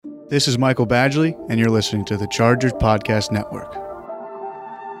This is Michael Badgley, and you're listening to the Chargers Podcast Network.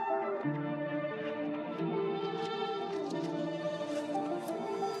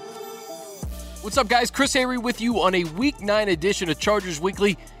 What's up, guys? Chris Hayre with you on a Week 9 edition of Chargers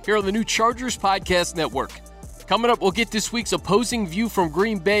Weekly here on the new Chargers Podcast Network. Coming up, we'll get this week's opposing view from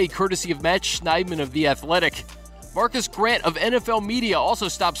Green Bay, courtesy of Matt Schneidman of The Athletic. Marcus Grant of NFL Media also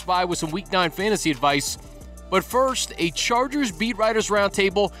stops by with some Week 9 fantasy advice. But first, a Chargers Beat Writers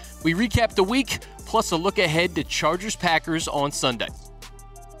Roundtable. We recap the week, plus a look ahead to Chargers-Packers on Sunday.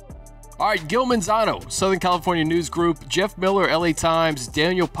 All right, Gil Manzano, Southern California News Group, Jeff Miller, LA Times,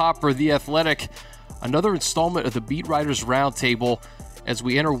 Daniel Popper, The Athletic. Another installment of the Beat Writers Roundtable as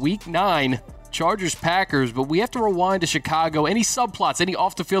we enter Week 9, Chargers-Packers. But we have to rewind to Chicago. Any subplots, any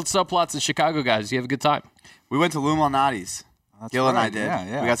off-the-field subplots in Chicago, guys? You have a good time? We went to Lou Malnati's. Gil and I did.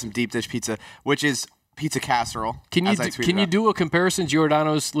 Yeah. We got some deep dish pizza, which is pizza casserole. Can you do a comparison,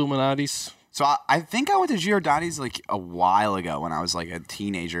 Giordano's, Illuminati's? So I think I went to Giordani's like a while ago when I was like a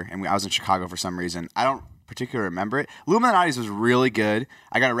teenager, and I was in Chicago for some reason. I don't particularly remember it. Illuminati's was really good.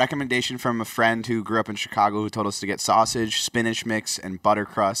 I got a recommendation from a friend who grew up in Chicago who told us to get sausage, spinach mix, and butter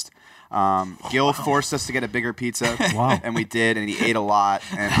crust. Gil forced us to get a bigger pizza, and we did, and he ate a lot,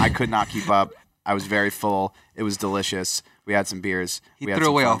 and I could not keep up. I was very full. It was delicious. We had some beers. He threw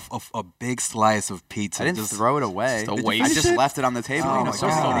away a big slice of pizza. I didn't throw it away. Just a waste. I just left it on the table. Oh, my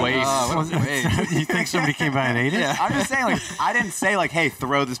God. What a waste. You think somebody came by and ate it? Yeah. I'm just saying, like, I didn't say, like, hey,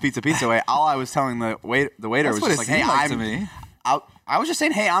 throw this pizza away. All I was telling the waiter That's was what just it like, hey, seemed like to me. I was just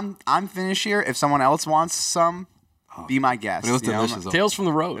saying, hey, I'm finished here. If someone else wants some, be my guest. But it was delicious. though. Tales from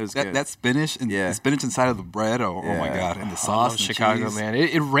the Road. It was good. That spinach and the spinach inside of the bread. Oh my God! And the sauce, and Chicago, cheese. man.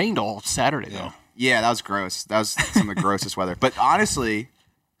 It rained all Saturday, though. Yeah, that was gross. That was some of the grossest weather. But honestly,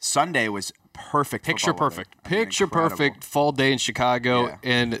 Sunday was perfect. Picture football perfect. weather. I mean, Picture incredible. perfect fall day in Chicago, Yeah.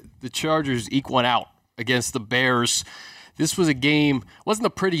 and the Chargers eke one out against the Bears. This was a game, wasn't the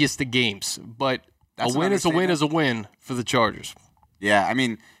prettiest of games, but That's a win an is a win understatement. is a win for the Chargers. Yeah, I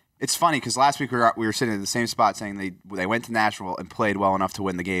mean, it's funny because last week we were sitting in the same spot saying they went to Nashville and played well enough to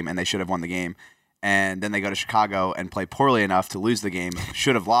win the game, and they should have won the game. And then they go to Chicago and play poorly enough to lose the game,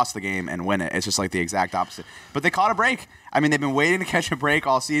 should have lost the game and win it. It's just like the exact opposite. But they caught a break. I mean, they've been waiting to catch a break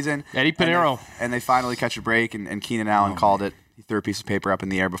all season. Eddie Pinheiro. And they finally catch a break, and Keenan Allen called it. He threw a piece of paper up in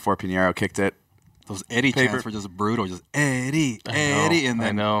the air before Pinheiro kicked it. Those Eddie chants were just brutal. Just Eddie, and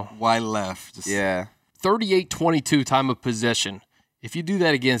then wide left. Just, Yeah. 38-22 time of possession. If you do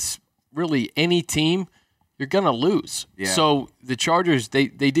that against really any team, you're going to lose. Yeah. So the Chargers, they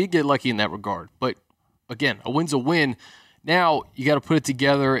did get lucky in that regard. But, again, a win's a win. Now you got to put it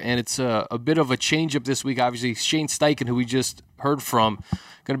together, and it's a bit of a change-up this week. Obviously, Shane Steichen, who we just heard from,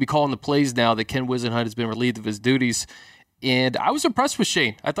 going to be calling the plays now that Ken Wisenhunt has been relieved of his duties. And I was impressed with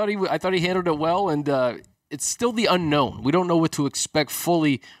Shane. I thought he handled it well, and it's still the unknown. We don't know what to expect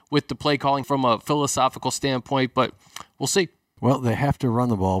fully with the play calling from a philosophical standpoint, but we'll see. Well, they have to run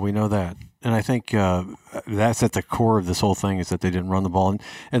the ball. We know that. And I think that's at the core of this whole thing is that they didn't run the ball.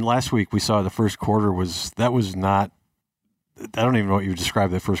 And last week we saw the first quarter was not – I don't even know what you would describe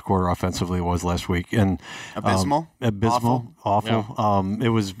the first quarter offensively was last week. And Abysmal? Awful. Yeah.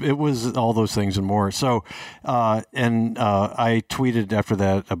 It was all those things and more. So, I tweeted after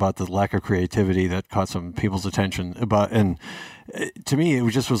that about the lack of creativity that caught some people's attention. To me, it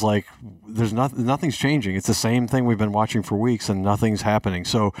was like nothing's changing. It's the same thing we've been watching for weeks, and nothing's happening.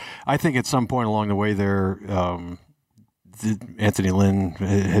 So, I think at some point along the way there, Anthony Lynn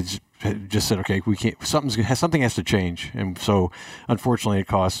had just said, "Okay, we can't. Something has to change." And so, unfortunately, it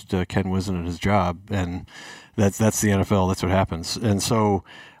cost Ken Wisenhunt his job, and that's the NFL. That's what happens. And so,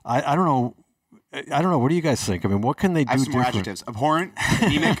 I don't know. What do you guys think? I mean, what can they do I have some more different? adjectives. Abhorrent,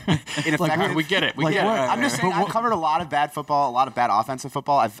 anemic, ineffective. We get it. We Like get what? it. I'm just saying, I've covered a lot of bad football, a lot of bad offensive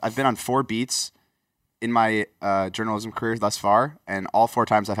football. I've been on 4 beats in my journalism career thus far, and all 4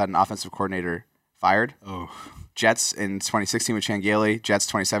 times I've had an offensive coordinator fired. Oh. Jets in 2016 with Chan Gailey, Jets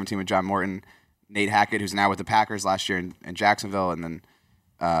 2017 with John Morton, Nate Hackett, who's now with the Packers last year in Jacksonville, and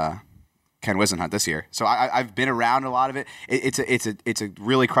then Ken Wisenhunt this year. So I've been around a lot of it. It's a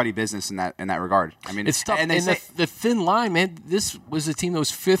really cruddy business in that regard. I mean, It's tough. And And the thin line, man, this was a team that was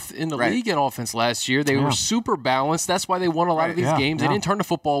 5th in the Right. league in offense last year. They were super balanced. That's why they won a lot of these Yeah. games. They Yeah. didn't turn the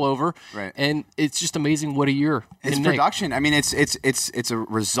football over. Right. And it's just amazing what a year. It's can make. production. I mean, it's a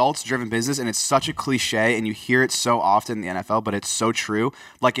results-driven business, and it's such a cliche, and you hear it so often in the NFL, but it's so true.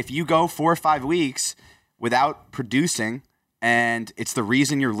 Like, if you go 4 or 5 weeks without producing, and it's the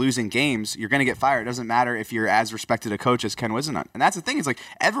reason you're losing games, you're going to get fired. It doesn't matter if you're as respected a coach as Ken Wisenhunt. And that's the thing. It's like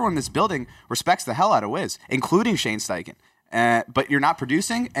everyone in this building respects the hell out of Wiz, including Shane Steichen. but you're not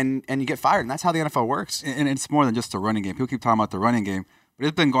producing, and you get fired, and that's how the NFL works. And it's more than just the running game. People keep talking about the running game, but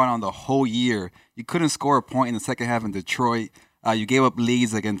it's been going on the whole year. You couldn't score a point in the second half in Detroit. You gave up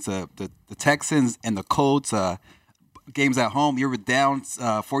leads against the Texans and the Colts. Games at home, you were down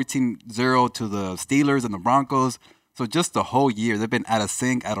 14-0 to the Steelers and the Broncos. So just the whole year, they've been out of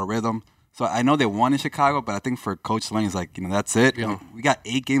sync, out of rhythm. So I know they won in Chicago, but I think for Coach Slaney, it's like, that's it. Yeah. We got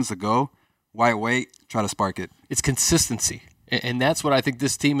 8 games to go. Why wait? Try to spark it. It's consistency. And that's what I think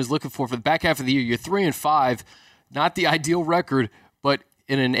this team is looking for the back half of the year. You're 3-5, not the ideal record, but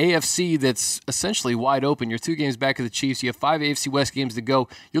in an AFC that's essentially wide open. You're 2 games back of the Chiefs. You have 5 AFC West games to go.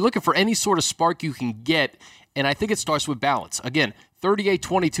 You're looking for any sort of spark you can get, and I think it starts with balance. Again,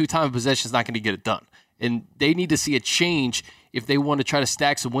 38-22 time of possession is not going to get it done. And they need to see a change if they want to try to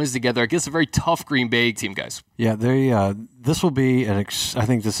stack some wins together against a very tough Green Bay team, guys. Yeah, this will be I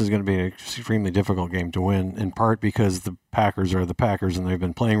think this is going to be an extremely difficult game to win, in part because the Packers are the Packers, and they've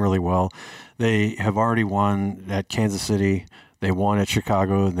been playing really well. They have already won at Kansas City. They won at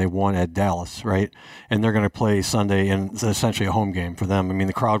Chicago, and they won at Dallas, right? And they're going to play Sunday, and it's essentially a home game for them. I mean,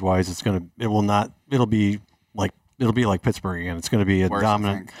 the crowd-wise, it'll be like Pittsburgh again. It's going to be a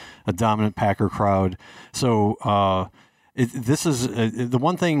dominant Packer crowd. So this is the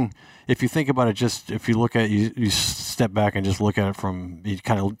one thing. If you think about it, just if you look at you step back and just look at it you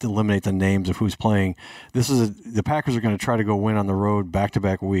kind of eliminate the names of who's playing. The Packers are going to try to go win on the road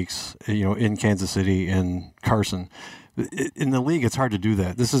back-to-back weeks. In Kansas City and Carson. In the league, it's hard to do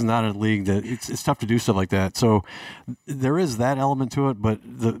that. This is not a league that it's tough to do stuff like that. So there is that element to it, but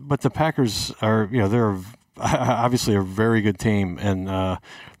the Packers are they're obviously a very good team, and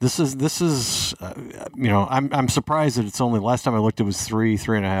this is I'm surprised that it's only, last time I looked, it was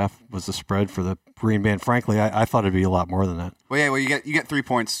 3.5 was the spread for the Green Bay. And frankly, I thought it'd be a lot more than that. Well, you get 3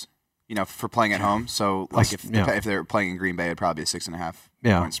 points, for playing at home. So if they're playing in Green Bay, it'd probably be a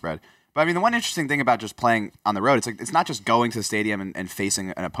 6.5 point spread. But I mean, the one interesting thing about just playing on the road, it's not just going to the stadium and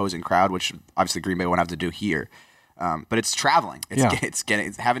facing an opposing crowd, which obviously Green Bay won't have to do here. But it's traveling.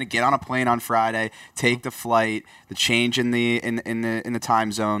 It's having to get on a plane on Friday, take the flight, the change in the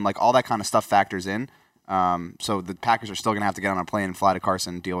time zone, like all that kind of stuff factors in. So the Packers are still going to have to get on a plane and fly to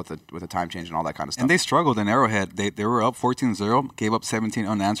Carson, deal with the time change and all that kind of stuff. And they struggled in Arrowhead. They were up 14-0, gave up 17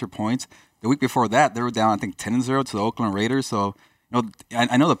 unanswered points. The week before that, they were down, I think, 10-0 to the Oakland Raiders. So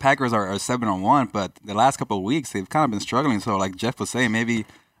I know the Packers are 7-1, but the last couple of weeks they've kind of been struggling. So, like Jeff was saying, maybe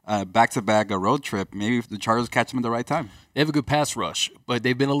back-to-back a road trip, maybe the Chargers catch them at the right time. They have a good pass rush, but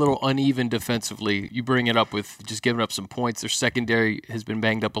they've been a little uneven defensively. You bring it up with just giving up some points. Their secondary has been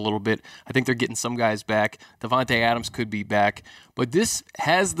banged up a little bit. I think they're getting some guys back. Devontae Adams could be back, but this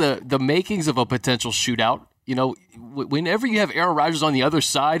has the makings of a potential shootout. Whenever you have Aaron Rodgers on the other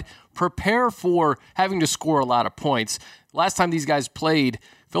side, prepare for having to score a lot of points. Last time these guys played,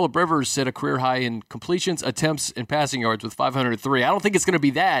 Phillip Rivers set a career high in completions, attempts, and passing yards with 503. I don't think it's going to be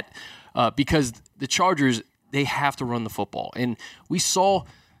that because the Chargers, they have to run the football. And we saw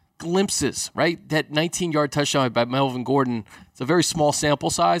glimpses, right? That 19-yard touchdown by Melvin Gordon, it's a very small sample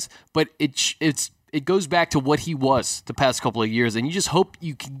size, but it goes back to what he was the past couple of years. And you just hope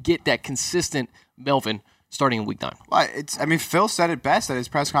you can get that consistent Melvin starting in Week 9. Well, Phil said it best at his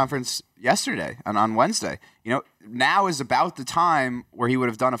press conference yesterday on Wednesday. Now is about the time where he would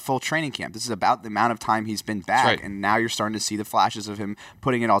have done a full training camp. This is about the amount of time he's been back, right. And now you're starting to see the flashes of him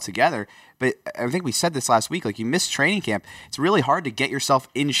putting it all together. But I think we said this last week, like you miss training camp. It's really hard to get yourself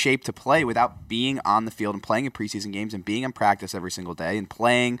in shape to play without being on the field and playing in preseason games and being in practice every single day and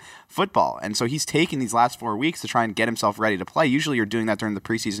playing football. And so he's taken these last 4 weeks to try and get himself ready to play. Usually you're doing that during the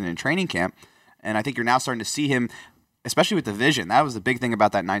preseason and training camp. And I think you're now starting to see him, especially with the vision. That was the big thing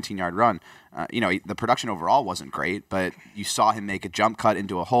about that 19-yard run. The production overall wasn't great, but you saw him make a jump cut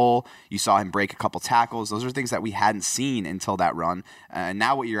into a hole. You saw him break a couple tackles. Those are things that we hadn't seen until that run. And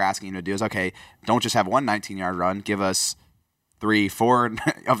now what you're asking him to do is, okay, don't just have one 19-yard run. Give us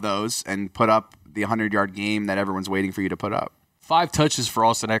 3-4 of those and put up the 100-yard game that everyone's waiting for you to put up. 5 touches for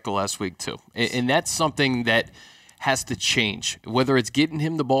Austin Ekeler last week, too. And that's something that has to change, whether it's getting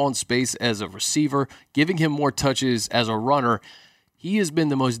him the ball in space as a receiver, giving him more touches as a runner. He has been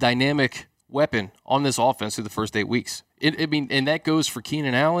the most dynamic weapon on this offense through the first 8 weeks. And that goes for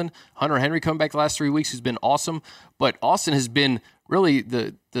Keenan Allen, Hunter Henry coming back the last 3 weeks, who's been awesome. But Austin has been really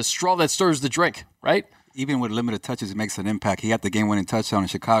the straw that stirs the drink, right? Even with limited touches, he makes an impact. He had the game-winning touchdown in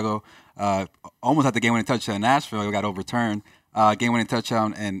Chicago, almost had the game-winning touchdown in Nashville. He got overturned. Game-winning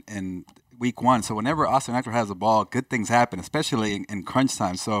touchdown in Week 1. So whenever Austin Ekeler has the ball, good things happen, especially in crunch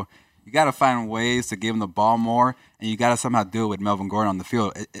time. So you got to find ways to give him the ball more, and you got to somehow do it with Melvin Gordon on the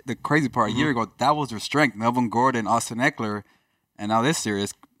field. The crazy part, a year ago, that was their strength, Melvin Gordon, Austin Eckler, and now this year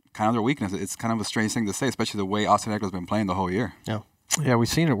is kind of their weakness. It's kind of a strange thing to say, especially the way Austin Eckler's been playing the whole year. Yeah, we've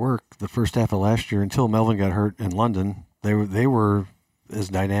seen it work the first half of last year until Melvin got hurt in London. They were as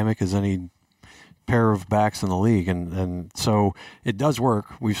dynamic as any pair of backs in the league, and so it does work.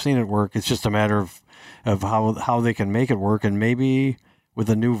 We've seen it work. It's just a matter of how they can make it work, and maybe with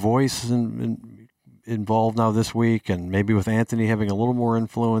a new voice involved now this week, and maybe with Anthony having a little more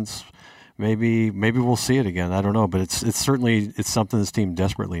influence, maybe we'll see it again. I don't know, but it's certainly something this team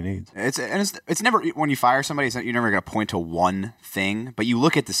desperately needs. It's never, when you fire somebody, you're never going to point to one thing, but you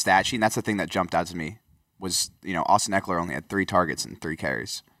look at the stat sheet, and that's the thing that jumped out to me was, Austin Eckler only had 3 targets and 3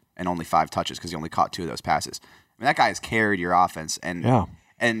 carries and only 5 touches because he only caught 2 of those passes. I mean, that guy has carried your offense, and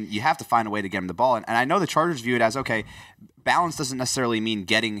you have to find a way to get him the ball. And I know the Chargers view it as, okay, balance doesn't necessarily mean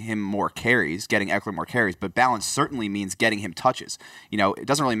getting him more carries, getting Eckler more carries, but balance certainly means getting him touches. It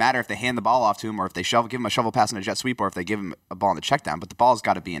doesn't really matter if they hand the ball off to him or if they give him a shovel pass and a jet sweep or if they give him a ball in the check down, but the ball's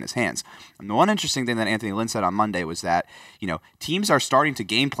got to be in his hands. And the one interesting thing that Anthony Lynn said on Monday was that, teams are starting to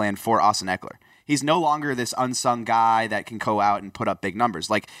game plan for Austin Eckler. He's no longer this unsung guy that can go out and put up big numbers.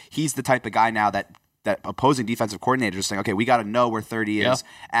 Like, he's the type of guy now that opposing defensive coordinators are saying, okay, we got to know where 30 is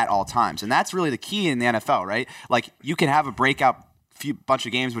at all times. And that's really the key in the NFL, right? Like, you can have a breakout bunch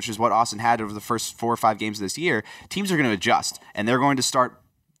of games, which is what Austin had over the first 4 or 5 games of this year. Teams are going to adjust, and they're going to start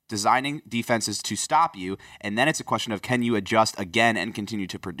designing defenses to stop you, and then it's a question of, can you adjust again and continue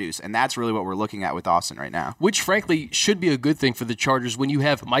to produce? And that's really what we're looking at with Austin right now. Which, frankly, should be a good thing for the Chargers when you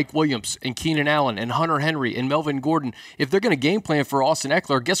have Mike Williams and Keenan Allen and Hunter Henry and Melvin Gordon. If they're going to game plan for Austin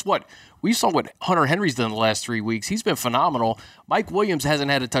Eckler, guess what? We saw what Hunter Henry's done the last 3 weeks. He's been phenomenal. Mike Williams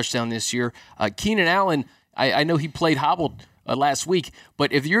hasn't had a touchdown this year. Keenan Allen, I know he played hobbled last week,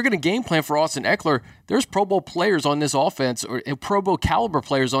 but if you're going to game plan for Austin Eckler, there's Pro Bowl players on this offense, or Pro Bowl caliber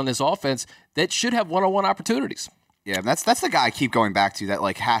players on this offense that should have one-on-one opportunities. Yeah, that's the guy I keep going back to that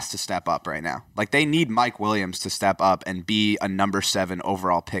has to step up right now. Like, they need Mike Williams to step up and be a number 7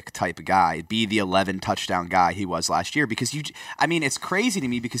 overall pick type of guy, be the 11 touchdown guy he was last year. Because it's crazy to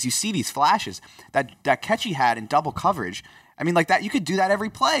me because you see these flashes that catch he had in double coverage. I mean, like that, you could do that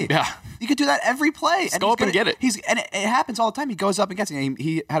every play. Yeah. You could do that every play. Just go up and get it. And it happens all the time. He goes up and gets it.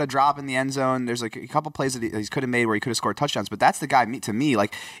 He had a drop in the end zone. There's like a couple plays that he could have made where he could have scored touchdowns. But that's the guy, to me,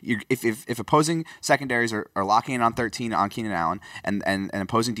 like, if opposing secondaries are locking in on 13 on Keenan Allen and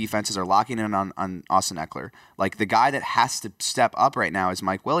opposing defenses are locking in on Austin Eckler, like, the guy that has to step up right now is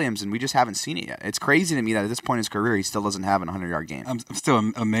Mike Williams, and we just haven't seen it yet. It's crazy to me that at this point in his career, he still doesn't have an 100-yard game. I'm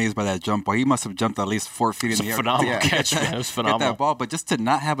still amazed by that jump ball. He must have jumped at least 4 feet in the air. It's a phenomenal catch, man. It was phenomenal. Get that ball, but just to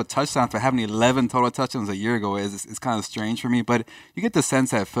not have a touchdown for having 11 total touchdowns a year ago is kind of strange for me. But you get the sense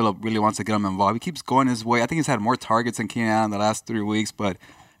that Phillip really wants to get him involved. He keeps going his way. I think he's had more targets than Keenan Allen the last 3 weeks, but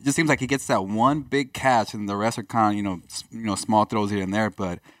it just seems like he gets that one big catch, and the rest are kind of small throws here and there.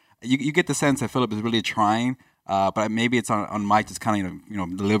 But you get the sense that Phillip is really trying. But maybe it's on Mike just kind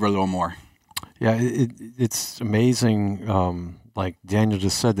of deliver a little more. Yeah, it's amazing. Like Daniel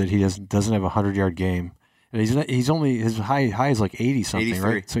just said, that he doesn't have a 100-yard game. And he's only, his high is like 80 something, 83.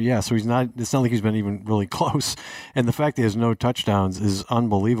 right? So he's not. It's not like he's been even really close. And the fact that he has no touchdowns is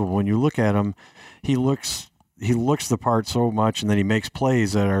unbelievable. When you look at him, he looks the part so much, and then he makes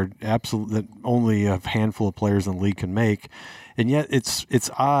plays that are that only a handful of players in the league can make. And yet it's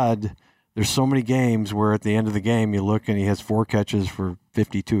odd. There's so many games where at the end of the game you look and he has 4 catches for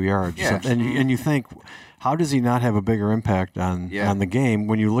 52 yards. Yeah. And you think, how does he not have a bigger impact on the game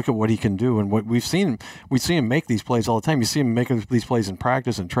when you look at what he can do and what we see him make these plays all the time. You see him make these plays in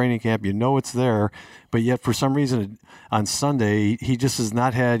practice and training camp. You know it's there, but yet for some reason on Sunday he just has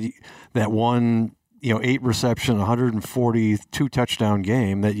not had that one 8 reception, 142 touchdown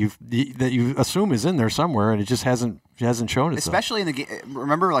game that you assume is in there somewhere, and it just hasn't shown itself. Especially in the game.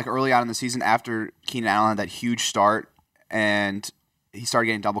 Remember, like, early on in the season after Keenan Allen had that huge start and he started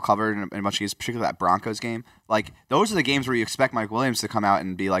getting double covered in a bunch of games, particularly that Broncos game. Like, those are the games where you expect Mike Williams to come out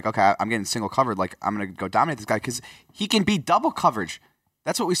and be like, okay, I'm getting single covered. Like, I'm going to go dominate this guy because he can be double coverage.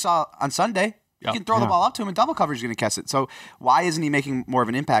 That's what we saw on Sunday. You can throw the ball up to him, and double coverage is going to catch it. So why isn't he making more of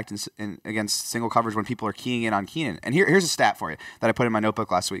an impact against single coverage when people are keying in on Keenan? And here's a stat for you that I put in my notebook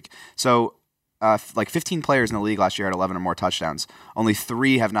last week. So like 15 players in the league last year had 11 or more touchdowns. Only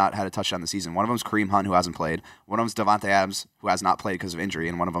 3 have not had a touchdown this season. One of them is Kareem Hunt, who hasn't played. One of them is Davante Adams, who has not played because of injury,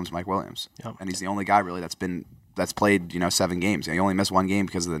 and one of them is Mike Williams. Yep. And he's the only guy really that's played 7 games. He only missed 1 game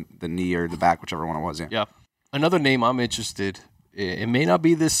because of the knee or the back, whichever one it was. Yeah. Another name I'm interested. It may not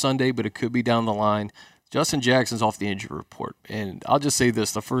be this Sunday, but it could be down the line. Justin Jackson's off the injury report. And I'll just say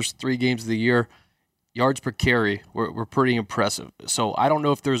this, the first 3 games of the year, yards per carry were pretty impressive. So I don't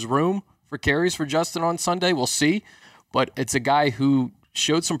know if there's room for carries for Justin on Sunday. We'll see. But it's a guy who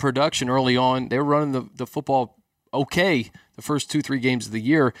showed some production early on. They were running the football okay the first 2-3 games of the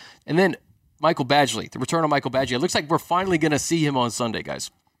year. And then Michael Badgley, the return of Michael Badgley. It looks like we're finally going to see him on Sunday,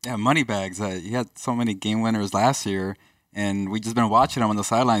 guys. Yeah, Moneybags. He had so many game winners last year, and we just been watching him on the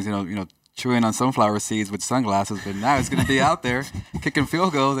sidelines, chewing on sunflower seeds with sunglasses. But now he's going to be out there kicking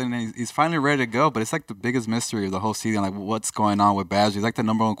field goals, and he's finally ready to go. But it's like the biggest mystery of the whole season, like what's going on with Badgley. It's like the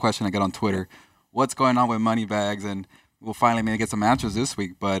number one question I get on Twitter. What's going on with Moneybags? And we'll finally maybe get some answers this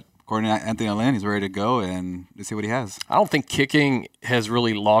week. But according to Anthony Lynn, he's ready to go, and let's see what he has. I don't think kicking has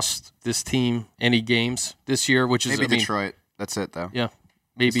really lost this team any games this year, which is maybe Detroit. That's it, though. Yeah,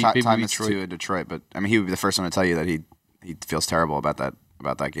 maybe Detroit. To Detroit, but I mean, he would be the first one to tell you that he feels terrible about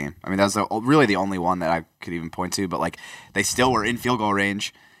that game. I mean, that's really the only one that I could even point to. But like, they still were in field goal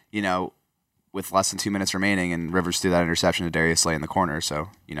range, with less than 2 minutes remaining, and Rivers threw that interception to Darius Slay in the corner. So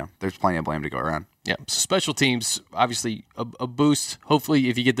there's plenty of blame to go around. Yeah, so special teams, obviously a boost. Hopefully,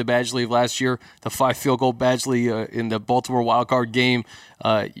 if you get the Badgley of last year, the 5 field goal Badgley in the Baltimore wildcard game,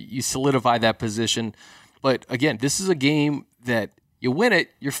 you solidify that position. But again, this is a game that you win it,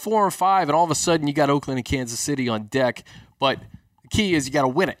 you're 4-5, and all of a sudden you got Oakland and Kansas City on deck. But the key is you got to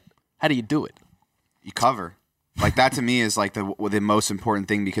win it. How do you do it? You cover. Like, that to me is like the most important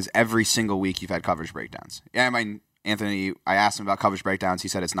thing, because every single week you've had coverage breakdowns. Yeah, I mean, Anthony, I asked him about coverage breakdowns. He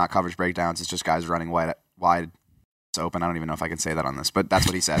said it's not coverage breakdowns. It's just guys running wide open. I don't even know if I can say that on this, but that's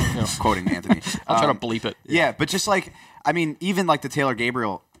what he said, quoting Anthony. I'll try to bleep it. Yeah, but just like, I mean, even like the Taylor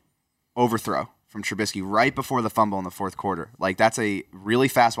Gabriel overthrow from Trubisky right before the fumble in the fourth quarter. Like, that's a really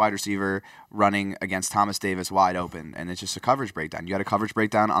fast wide receiver running against Thomas Davis wide open, and it's just a coverage breakdown. You had a coverage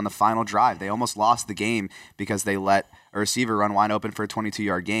breakdown on the final drive. They almost lost the game because they let a receiver run wide open for a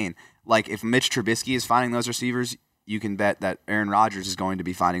 22-yard gain. Like, if Mitch Trubisky is finding those receivers, you can bet that Aaron Rodgers is going to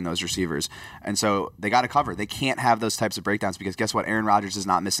be finding those receivers. And so they got to cover. They can't have those types of breakdowns, because guess what? Aaron Rodgers is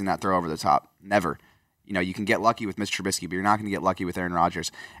not missing that throw over the top. Never. You can get lucky with Mitch Trubisky, but you're not going to get lucky with Aaron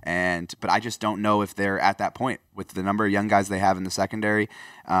Rodgers. But I just don't know if they're at that point with the number of young guys they have in the secondary.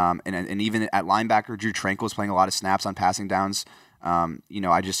 And even at linebacker, Drew Tranquill is playing a lot of snaps on passing downs. I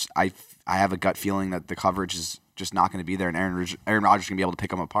have a gut feeling that the coverage is just not going to be there, and Aaron Rodgers is going to be able to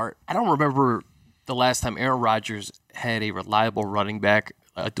pick them apart. I don't remember the last time Aaron Rodgers had a reliable running back,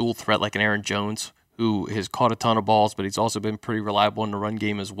 a dual threat like an Aaron Jones, who has caught a ton of balls, but he's also been pretty reliable in the run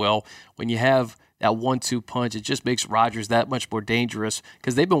game as well. When you have that 1-2 punch, it just makes Rodgers that much more dangerous,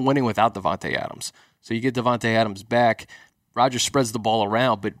 because they've been winning without Davante Adams. So you get Davante Adams back, Rodgers spreads the ball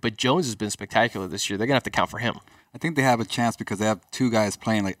around, but Jones has been spectacular this year. They're going to have to count for him. I think they have a chance because they have 2 guys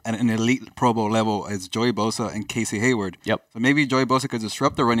playing like at an elite Pro Bowl level as Joey Bosa and Casey Hayward. Yep. So maybe Joey Bosa could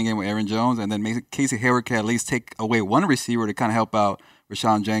disrupt the running game with Aaron Jones, and then maybe Casey Hayward can at least take away one receiver to kind of help out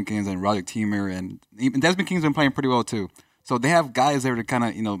Rashawn Jenkins and Roger Teamer, and even Desmond King's been playing pretty well too. So they have guys there to kind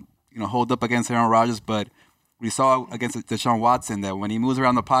of hold up against Aaron Rodgers, but we saw against Deshaun Watson that when he moves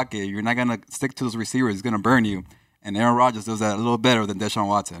around the pocket, you're not going to stick to those receivers. He's going to burn you. And Aaron Rodgers does that a little better than Deshaun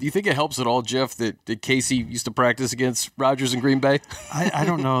Watson. Do you think it helps at all, Jeff, that Casey used to practice against Rodgers in Green Bay? I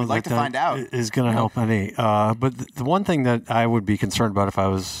don't know. Like to find out. Is going to help any. But the one thing that I would be concerned about if I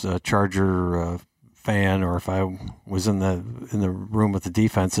was a Charger fan, or if I was in the room with the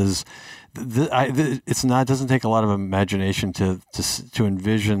defense, is doesn't take a lot of imagination to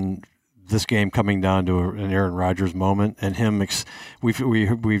envision this game coming down to an Aaron Rodgers moment, and him. We've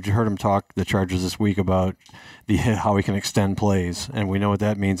heard him talk, the Chargers, this week about how he can extend plays, and we know what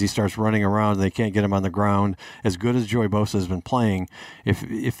that means. He starts running around, they can't get him on the ground. As good as Joey Bosa has been playing,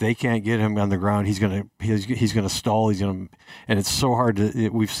 if they can't get him on the ground, he's gonna stall. And it's so hard to.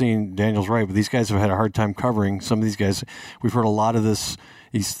 We've seen Daniel's right, but these guys have had a hard time covering. Some of these guys, we've heard a lot of this.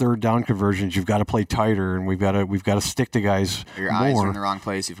 These third down conversions, you've got to play tighter, and we've got to stick to guys Your more. eyes are in the wrong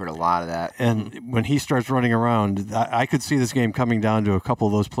place. You've heard a lot of that. And when he starts running around, I could see this game coming down to a couple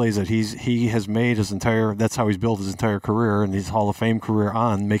of those plays that he has made his entire. That's how he's built his entire career and his Hall of Fame career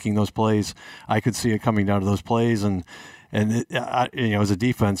on making those plays. I could see it coming down to those plays, and as a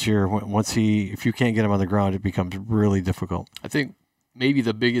defense here, if you can't get him on the ground, it becomes really difficult. I think maybe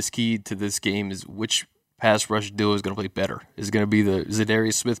the biggest key to this game is which pass rush duo is going to play better. Is it going to be the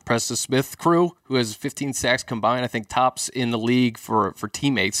Zadarius Smith, Preston Smith crew, who has 15 sacks combined, I think tops in the league for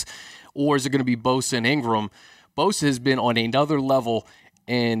teammates, or is it going to be Bosa and Ingram? Bosa has been on another level,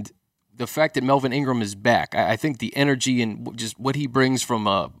 and the fact that Melvin Ingram is back, I think the energy and just what he brings from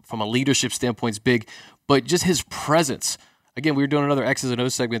a leadership standpoint is big, but just his presence. Again, we were doing another X's and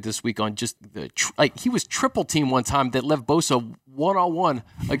O's segment this week on just he was triple team one time that left Bosa one-on-one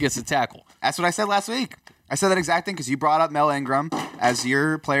against the tackle. That's what I said last week. I said that exact thing because you brought up Mel Ingram as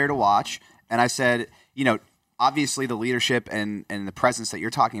your player to watch, and I said, obviously the leadership and the presence that you're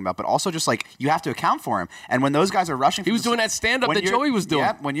talking about, but also just like you have to account for him. And when those guys are rushing, he was doing that stand-up that Joey was doing.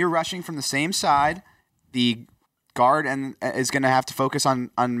 Yeah, when you're rushing from the same side, the guard is going to have to focus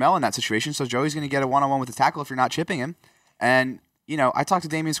on Mel in that situation. So Joey's going to get a one-on-one with the tackle if you're not chipping him. And I talked to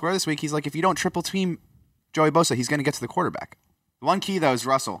Damian Square this week. He's like, if you don't triple team Joey Bosa, he's going to get to the quarterback. The one key though is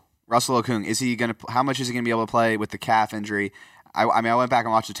Russell Okung. How much is he going to be able to play with the calf injury? I went back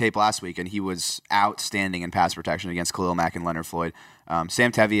and watched the tape last week, and he was outstanding in pass protection against Khalil Mack and Leonard Floyd.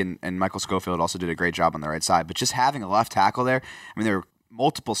 Sam Tevy and Michael Schofield also did a great job on the right side. But just having a left tackle there, there were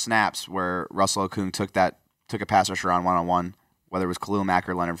multiple snaps where Russell Okung took a pass rusher on one-on-one, whether it was Khalil Mack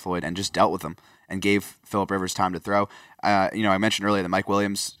or Leonard Floyd, and just dealt with them and gave Phillip Rivers time to throw. I mentioned earlier the Mike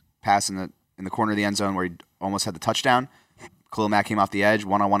Williams pass in the corner of the end zone where he almost had the touchdown. Khalil Mack came off the edge,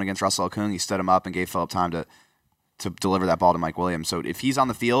 one-on-one against Russell Okung. He stood him up and gave Phillip time to deliver that ball to Mike Williams. So if he's on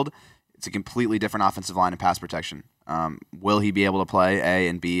the field, it's a completely different offensive line and pass protection. Will he be able to play, A,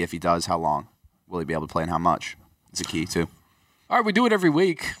 and B, if he does, how long? Will he be able to play and how much? It's a key, too. All right, we do it every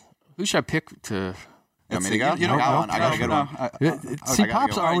week. Who should I pick to... You want me to go? You don't got one. I got a good one. See,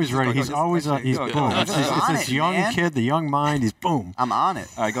 Pop's always ready. He's always boom. It's this young kid, the young mind. He's boom. I'm on it.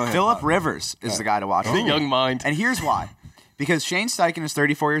 All right, go ahead. Phillip Rivers is the guy to watch. The young mind. And here's why. Because Shane Steichen is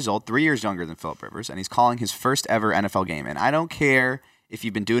 34 years old, 3 years younger than Phillip Rivers, and he's calling his first ever NFL game. And I don't care if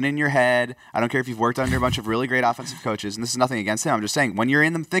you've been doing it in your head. I don't care if you've worked under a bunch of really great offensive coaches. And this is nothing against him. I'm just saying, when you're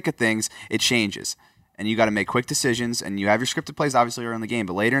in the thick of things, it changes. And you got to make quick decisions. And you have your scripted plays, obviously, early in the game.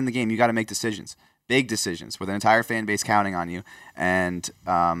 But later in the game, you got to make decisions. Big decisions with an entire fan base counting on you. And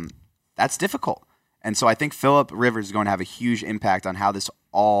that's difficult. And so I think Phillip Rivers is going to have a huge impact on how this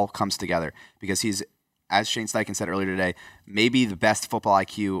all comes together. Because he's, as Shane Steichen said earlier today, maybe the best football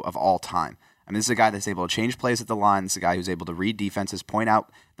IQ of all time. This is a guy that's able to change plays at the line. This is a guy who's able to read defenses, point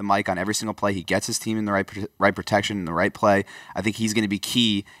out the mic on every single play. He gets his team in the right protection, in the right play. I think he's going to be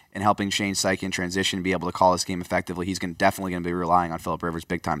key in helping Shane Steichen transition and be able to call this game effectively. He's definitely going to be relying on Phillip Rivers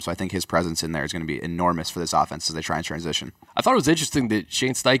big time. So I think his presence in there is going to be enormous for this offense as they try and transition. I thought it was interesting that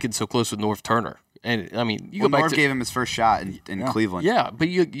Shane Steichen's so close with Norv Turner. And Norv gave him his first shot in Cleveland. Yeah, but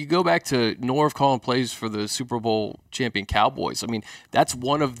you go back to Norv calling plays for the Super Bowl champion Cowboys. That's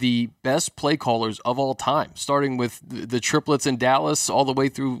one of the best play callers of all time, starting with the triplets in Dallas all the way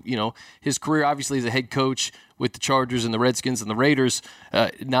through, his career, obviously, as a head coach with the Chargers and the Redskins and the Raiders.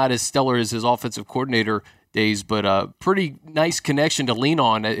 Not as stellar as his offensive coordinator days, but pretty nice connection to lean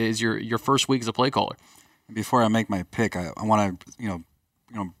on as your first week as a play caller. Before I make my pick, I want to,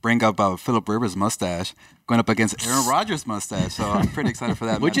 bring up Phillip Rivers' mustache going up against Aaron Rodgers' mustache. So I'm pretty excited for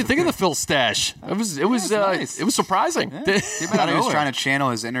that. What'd you think of the Phil stash? It was nice. It was surprising. Yeah. I thought he was trying to channel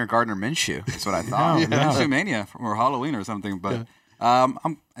his inner Gardner Minshew. That's what I thought. Minshew Mania or Halloween or something. But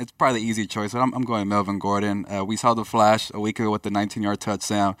it's probably the easy choice. But I'm going Melvin Gordon. We saw the flash a week ago with the 19-yard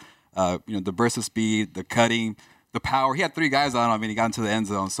touchdown. The burst of speed, the cutting, the power. He had 3 guys on him and he got into the end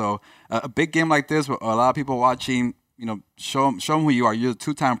zone. So a big game like this with a lot of people watching. Show them who you are. You're a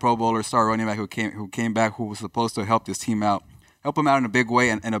 2-time Pro Bowler, star running back who came back, who was supposed to help this team out, help them out in a big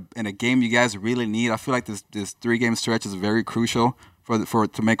way, and in a game you guys really need. I feel like this 3-game stretch is very crucial for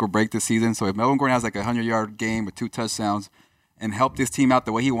to make or break this season. So if Melvin Gordon has like a 100-yard game with 2 touchdowns and help this team out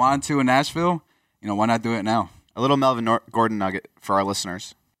the way he wanted to in Nashville, why not do it now? A little Melvin Gordon nugget for our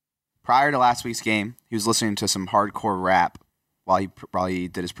listeners. Prior to last week's game, he was listening to some hardcore rap while he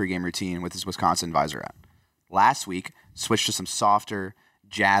did his pregame routine with his Wisconsin visor at. Last week, switched to some softer,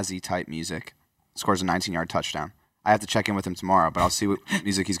 jazzy type music. Scores a 19-yard touchdown. I have to check in with him tomorrow, but I'll see what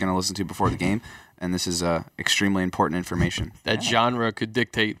music he's going to listen to before the game. And this is extremely important information. That genre could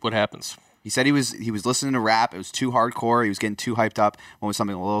dictate what happens. He said he was listening to rap. It was too hardcore. He was getting too hyped up. Went with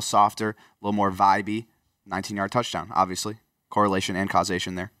something a little softer, a little more vibey. 19-yard touchdown, obviously. Correlation and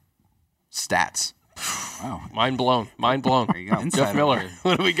causation there. Stats. Wow. Mind blown. There you go. Jeff Miller,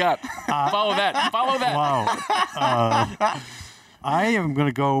 what do we got? Follow that. Wow. I am going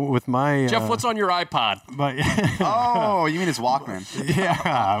to go with my... Jeff, what's on your iPod? Oh, you mean his Walkman.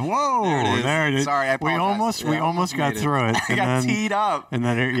 Yeah. Whoa. There it is. Sorry, I apologize. We almost got through it. I got teed up. And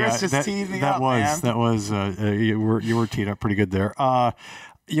then, Chris just teed me up, man. That was you were teed up pretty good there. I'm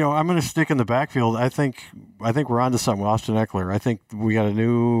going to stick in the backfield. I think we're onto something with Austin Eckler. I think we got a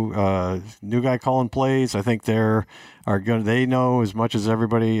new guy calling plays. I think they know as much as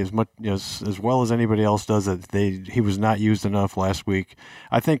everybody, as well as anybody else does, that he was not used enough last week.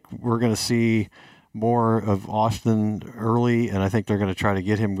 I think we're going to see more of Austin early, and I think they're going to try to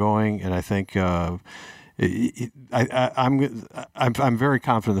get him going. And I think I'm very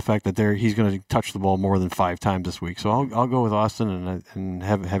confident in the fact that he's going to touch the ball more than 5 times this week. So I'll go with Austin and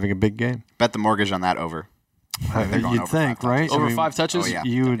having a big game. Bet the mortgage on that over. You'd think, right? Over 5 touches? Oh, yeah.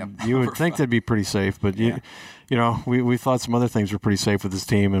 You would think that'd be pretty safe, but you know, we thought some other things were pretty safe with this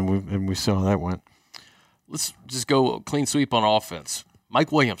team, and we saw how that went. Let's just go clean sweep on offense.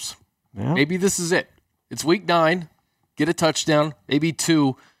 Mike Williams. Yeah. Maybe this is it. It's week 9. Get a touchdown, maybe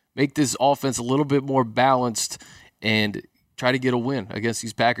 2. Make this offense a little bit more balanced and try to get a win against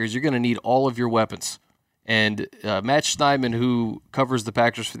these Packers. You're going to need all of your weapons. And Matt Schneidman, who covers the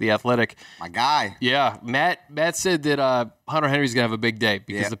Packers for The Athletic. My guy. Yeah, Matt said that Hunter Henry's going to have a big day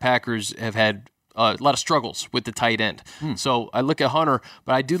because the Packers have had a lot of struggles with the tight end. So I look at Hunter,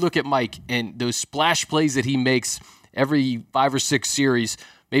 but I do look at Mike, and those splash plays that he makes every 5 or 6 series,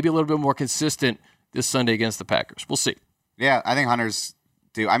 maybe a little bit more consistent this Sunday against the Packers. We'll see. Yeah, I think Hunter's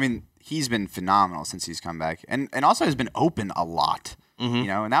due. I mean, he's been phenomenal since he's come back, and also has been open a lot. You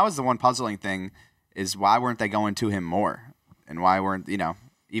know, and that was the one puzzling thing is why weren't they going to him more, and why weren't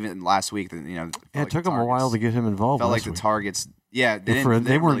even last week it took them a while to get him involved. Felt like the targets. Yeah, they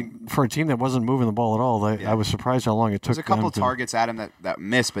were for a team that wasn't moving the ball at all. I was surprised how long it took. There's a couple of targets at him that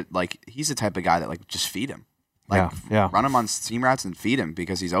missed, but like he's the type of guy that like just feed him. Run him on seam routes and feed him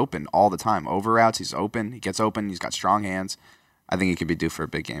because he's open all the time. Over routes, he's open. He gets open. He's got strong hands. I think he could be due for a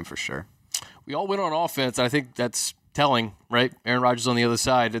big game for sure. We all went on offense. I think that's telling, right? Aaron Rodgers on the other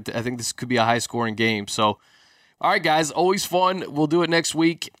side. I think this could be a high-scoring game. So, all right, guys, always fun. We'll do it next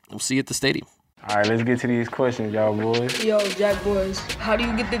week. We'll see you at the stadium. All right, let's get to these questions, y'all boys. Yo, Jack boys, how do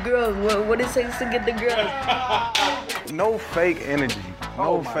you get the girls? What it takes to get the girls? No fake energy.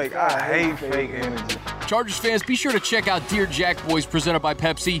 No fake. I hate fake energy. Chargers fans, be sure to check out Dear Jack Boys presented by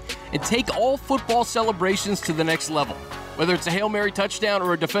Pepsi and take all football celebrations to the next level. Whether it's a Hail Mary touchdown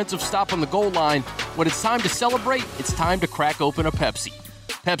or a defensive stop on the goal line, when it's time to celebrate, it's time to crack open a Pepsi.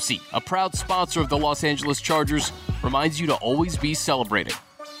 Pepsi, a proud sponsor of the Los Angeles Chargers, reminds you to always be celebrating.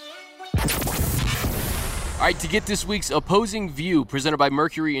 All right, to get this week's opposing view presented by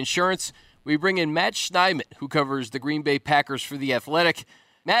Mercury Insurance, we bring in Matt Schneidman, who covers the Green Bay Packers for The Athletic.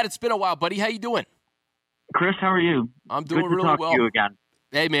 Matt, it's been a while, buddy. How you doing? Chris, how are you? I'm doing really well. Good to talk to you again.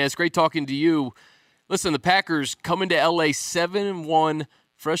 Hey, man, it's great talking to you. Listen, the Packers coming to L.A. 7-1,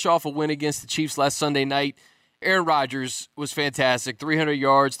 fresh off a win against the Chiefs last Sunday night. Aaron Rodgers was fantastic, 300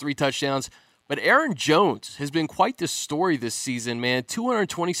 yards, 3 touchdowns. But Aaron Jones has been quite the story this season, man.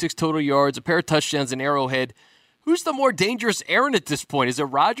 226 total yards, a pair of touchdowns in Arrowhead. Who's the more dangerous Aaron at this point? Is it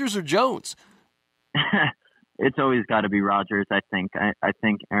Rodgers or Jones? It's always got to be Rodgers, I think. I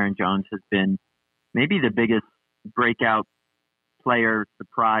think Aaron Jones has been maybe the biggest breakout player,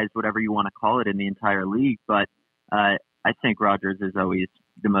 surprise, whatever you want to call it, in the entire league. But I think Rodgers is always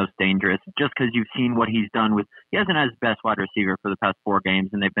the most dangerous, just because you've seen what he's done with. He hasn't had his best wide receiver for the past 4 games,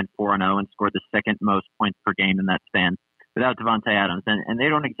 and they've been 4-0 and scored the second most points per game in that span without Devontae Adams. And they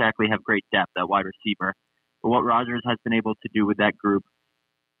don't exactly have great depth at wide receiver. But what Rodgers has been able to do with that group,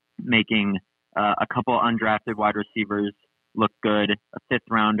 making a couple undrafted wide receivers look good, a 5th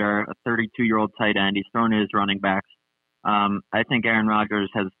rounder, a 32-year-old tight end. He's thrown his running backs. I think Aaron Rodgers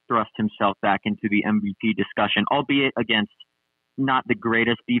has thrust himself back into the MVP discussion, albeit against not the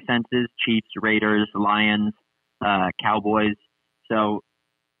greatest defenses, Chiefs, Raiders, Lions, Cowboys. So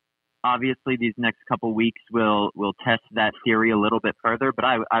obviously these next couple weeks will test that theory a little bit further, but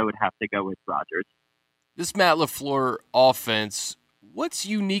I would have to go with Rodgers. This Matt LaFleur offense, what's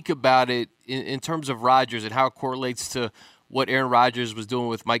unique about it in terms of Rodgers and how it correlates to what Aaron Rodgers was doing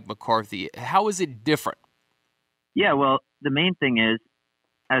with Mike McCarthy? How is it different? Yeah, well, the main thing is,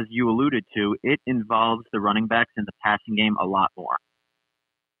 as you alluded to, it involves the running backs in the passing game a lot more.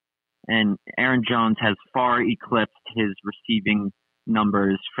 And Aaron Jones has far eclipsed his receiving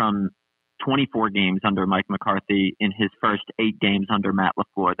numbers from 24 games under Mike McCarthy in his first 8 games under Matt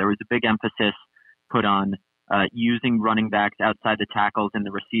LaFleur. There was a big emphasis put on using running backs outside the tackles in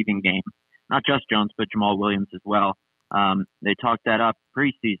the receiving game. Not just Jones, but Jamal Williams as well. They talked that up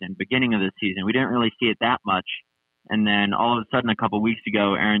preseason, beginning of the season. We didn't really see it that much. And then all of a sudden, a couple of weeks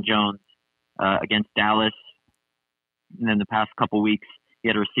ago, Aaron Jones against Dallas. And then the past couple of weeks, he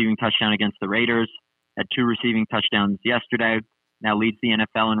had a receiving touchdown against the Raiders, had 2 receiving touchdowns yesterday, now leads the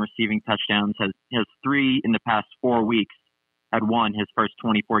NFL in receiving touchdowns, has 3 in the past 4 weeks, had won his first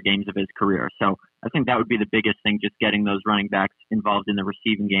 24 games of his career. So I think that would be the biggest thing, just getting those running backs involved in the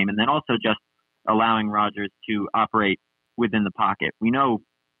receiving game. And then also just allowing Rodgers to operate within the pocket. We know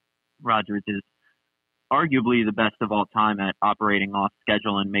Rodgers is arguably the best of all time at operating off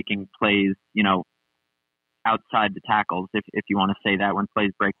schedule and making plays, outside the tackles, if you want to say that when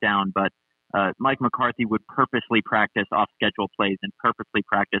plays break down. But Mike McCarthy would purposely practice off-schedule plays and purposely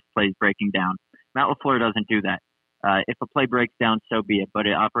practice plays breaking down. Matt LaFleur doesn't do that. If a play breaks down, so be it, but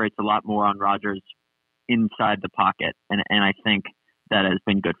it operates a lot more on Rodgers inside the pocket, and I think that has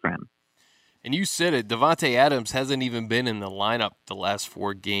been good for him. And you said it, Davante Adams hasn't even been in the lineup the last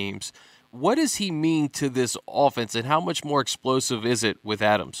 4 games. What does he mean to this offense, and how much more explosive is it with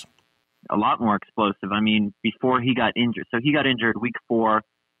Adams? A lot more explosive. I mean, before he got injured. So he got injured week 4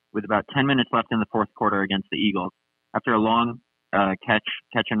 with about 10 minutes left in the fourth quarter against the Eagles. After a long catch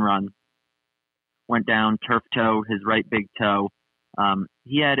and run, went down, turf toe, his right big toe.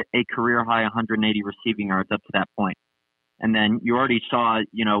 He had a career-high 180 receiving yards up to that point. And then you already saw,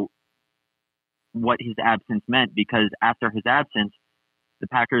 what his absence meant, because after his absence, the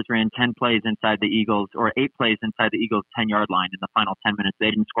Packers ran 10 plays inside the Eagles, or 8 plays inside the Eagles' 10-yard line in the final 10 minutes. They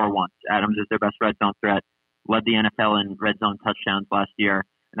didn't score once. Adams is their best red zone threat, led the NFL in red zone touchdowns last year,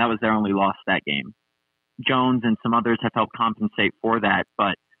 and that was their only loss that game. Jones and some others have helped compensate for that,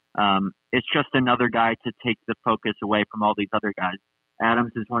 but it's just another guy to take the focus away from all these other guys.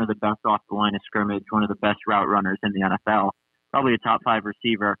 Adams is one of the best off the line of scrimmage, one of the best route runners in the NFL, probably a top 5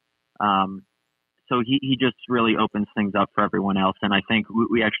 receiver. So he just really opens things up for everyone else. And I think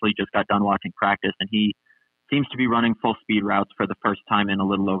we actually just got done watching practice, and he seems to be running full speed routes for the first time in a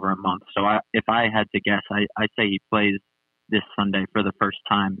little over a month. So if I had to guess, I'd say he plays this Sunday for the first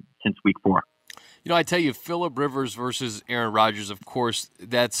time since week 4. I tell you, Phillip Rivers versus Aaron Rodgers, of course,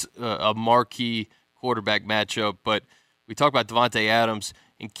 that's a marquee quarterback matchup. But we talk about Davante Adams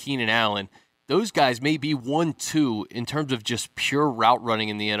and Keenan Allen. Those guys may be 1-2 in terms of just pure route running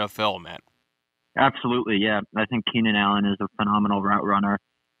in the NFL, Matt. Absolutely, yeah. I think Keenan Allen is a phenomenal route runner.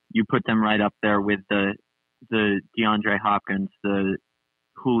 You put them right up there with the DeAndre Hopkins, the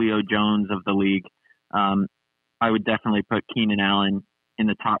Julio Jones of the league. I would definitely put Keenan Allen in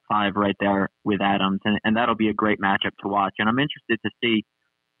the top 5 right there with Adams, and that'll be a great matchup to watch. And I'm interested to see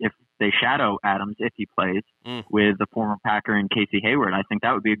if they shadow Adams, if he plays, with the former Packer and Casey Hayward. I think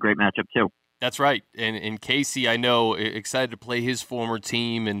that would be a great matchup too. That's right. And Casey, I know, excited to play his former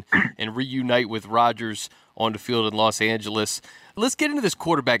team and reunite with Rodgers on the field in Los Angeles. Let's get into this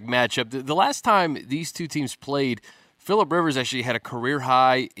quarterback matchup. The last time these two teams played, Phillip Rivers actually had a career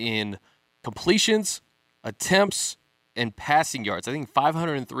high in completions, attempts, and passing yards. I think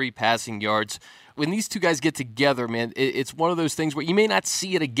 503 passing yards. When these two guys get together, man, it's one of those things where you may not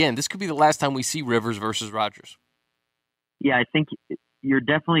see it again. This could be the last time we see Rivers versus Rodgers. Yeah, I think you're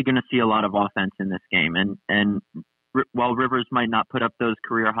definitely going to see a lot of offense in this game. And while Rivers might not put up those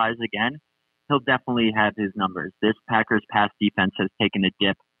career highs again, he'll definitely have his numbers. This Packers pass defense has taken a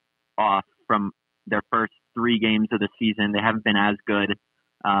dip off from their first 3 games of the season. They haven't been as good.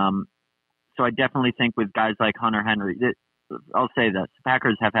 So I definitely think with guys like Hunter Henry, I'll say this,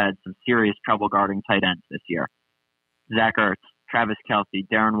 Packers have had some serious trouble guarding tight ends this year. Zach Ertz, Travis Kelce,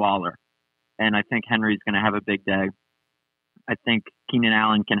 Darren Waller, and I think Henry's going to have a big day. I think Keenan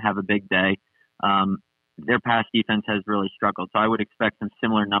Allen can have a big day. Their pass defense has really struggled, so I would expect some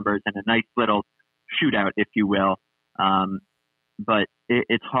similar numbers and a nice little shootout, if you will. But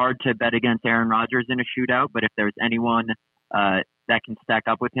it's hard to bet against Aaron Rodgers in a shootout, but if there's anyone that can stack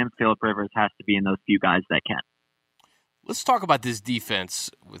up with him, Phillip Rivers has to be in those few guys that can. Let's talk about this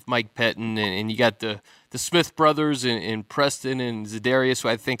defense with Mike Pettin, and you got the Smith brothers and Preston and Za'Darius, who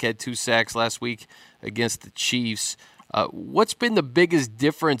I think had 2 sacks last week against the Chiefs. What's been the biggest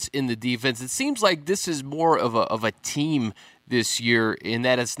difference in the defense? It seems like this is more of a team this year in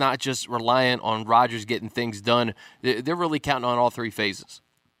that it's not just reliant on Rodgers getting things done. They're really counting on all 3 phases.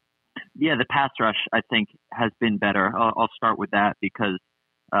 Yeah, the pass rush, I think, has been better. I'll start with that because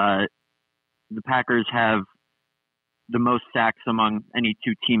the Packers have the most sacks among any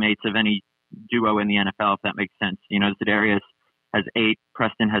 2 teammates of any duo in the NFL, if that makes sense. Za'Darius has 8,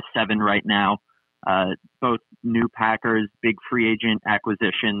 Preston has 7 right now. Both new Packers, big free agent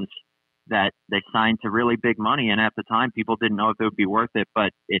acquisitions that they signed to really big money. And at the time, people didn't know if it would be worth it,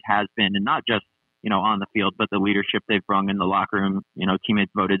 but it has been. And not just, on the field, but the leadership they've brought in the locker room.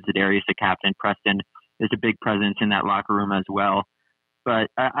 Teammates voted Za'Darius a captain. Preston is a big presence in that locker room as well. But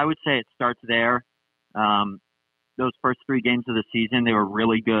I would say it starts there. Those first 3 games of the season, they were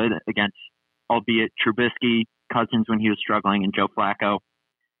really good against, albeit Trubisky, Cousins when he was struggling, and Joe Flacco.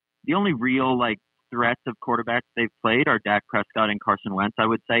 The only real, threats of quarterbacks they've played are Dak Prescott and Carson Wentz, I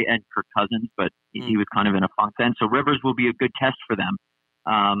would say, and Kirk Cousins, but he was kind of in a funk then. So Rivers will be a good test for them.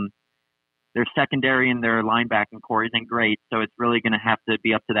 Their secondary and their linebacking core isn't great, so it's really going to have to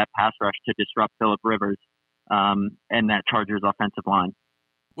be up to that pass rush to disrupt Phillip Rivers and that Chargers offensive line.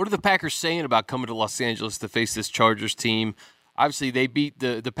 What are the Packers saying about coming to Los Angeles to face this Chargers team? Obviously, they beat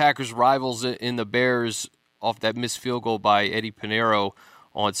the Packers' rivals in the Bears off that missed field goal by Eddie Pinheiro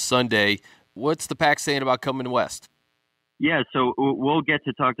on Sunday. What's the Pack saying about coming west? Yeah, so we'll get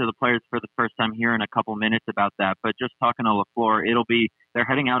to talk to the players for the first time here in a couple minutes about that. But just talking to LaFleur, they're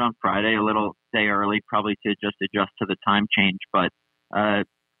heading out on Friday, a little day early, probably to just adjust to the time change. But,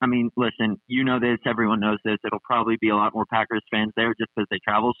 I mean, listen, you know this, everyone knows this. It'll probably be a lot more Packers fans there just because they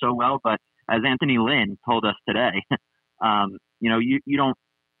travel so well. But as Anthony Lynn told us today, you don't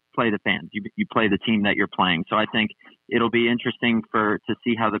play the fans. You play the team that you're playing. So I think it'll be interesting to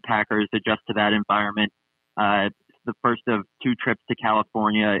see how the Packers adjust to that environment. The first of 2 trips to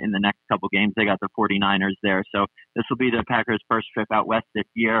California in the next couple games. They got the 49ers there. So this will be the Packers' first trip out west this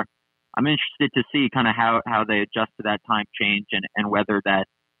year. I'm interested to see kind of how they adjust to that time change and whether that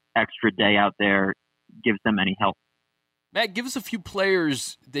extra day out there gives them any help. Matt, give us a few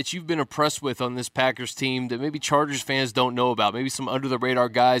players that you've been impressed with on this Packers team that maybe Chargers fans don't know about, maybe some under-the-radar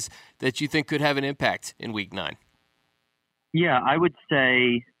guys that you think could have an impact in Week 9. Yeah, I would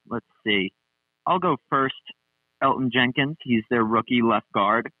say, let's see. I'll go first. Elton Jenkins, he's their rookie left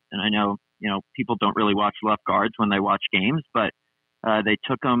guard. And I know, people don't really watch left guards when they watch games, but they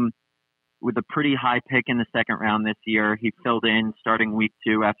took him with a pretty high pick in the second round this year. He filled in starting week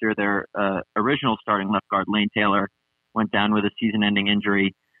 2 after their original starting left guard, Lane Taylor, went down with a season-ending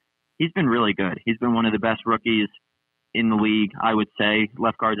injury. He's been really good. He's been one of the best rookies in the league, I would say.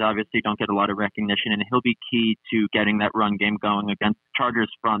 Left guards obviously don't get a lot of recognition, and he'll be key to getting that run game going against the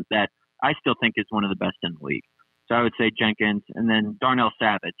Chargers front that I still think is one of the best in the league. So I would say Jenkins, and then Darnell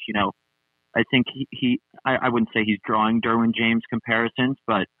Savage. I think I wouldn't say he's drawing Derwin James comparisons,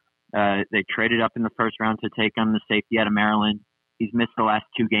 but they traded up in the first round to take him, the safety out of Maryland. He's missed the last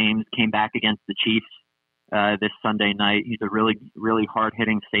 2 games, came back against the Chiefs this Sunday night. He's a really, really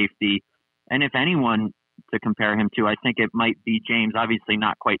hard-hitting safety. And if anyone to compare him to, I think it might be James, obviously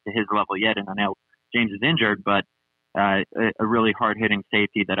not quite to his level yet, and I know James is injured, but a really hard-hitting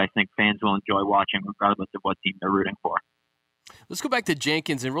safety that I think fans will enjoy watching regardless of what team they're rooting for. Let's go back to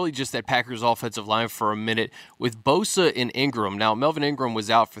Jenkins and really just that Packers offensive line for a minute with Bosa and Ingram. Now, Melvin Ingram was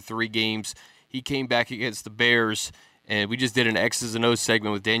out for 3 games. He came back against the Bears, and we just did an X's and O's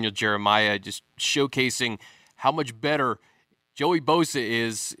segment with Daniel Jeremiah just showcasing how much better Joey Bosa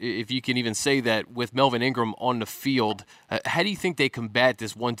is, if you can even say that, with Melvin Ingram on the field. How do you think they combat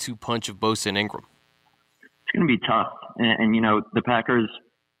this 1-2 punch of Bosa and Ingram? It's going to be tough. And the Packers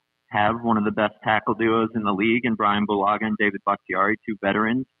have one of the best tackle duos in the league in Brian Bulaga and David Bakhtiari, 2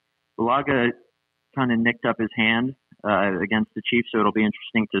 veterans. Bulaga kind of nicked up his hand against the Chiefs, so it'll be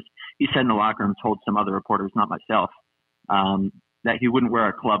interesting he said in the locker room, told some other reporters, not myself, that he wouldn't wear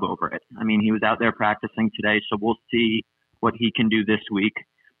a club over it. I mean, he was out there practicing today, so we'll see what he can do this week.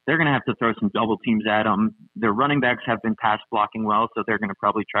 They're going to have to throw some double teams at him. Their running backs have been pass blocking well, so they're going to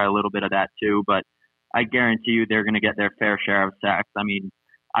probably try a little bit of that too, but I guarantee you they're going to get their fair share of sacks. I mean,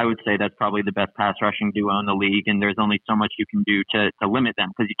 I would say that's probably the best pass rushing duo in the league, and there's only so much you can do to limit them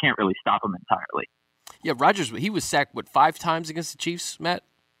because you can't really stop them entirely. Yeah, Rodgers, he was sacked, 5 times against the Chiefs, Matt?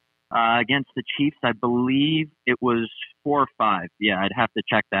 Against the Chiefs, I believe it was 4 or 5. Yeah, I'd have to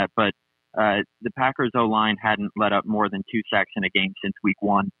check that. But the Packers O-line hadn't let up more than 2 sacks in a game since week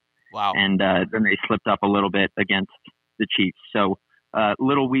 1. Wow. And then they slipped up a little bit against the Chiefs. So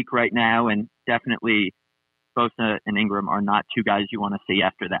little weak right now, and definitely Bosa and Ingram are not 2 guys you want to see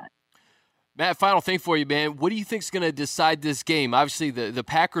after that. Matt, final thing for you, man. What do you think is going to decide this game? Obviously, the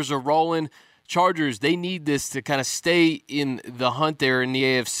Packers are rolling. Chargers, they need this to kind of stay in the hunt there in the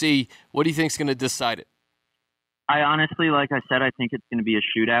AFC. What do you think is going to decide it? I honestly, like I said, I think it's going to be a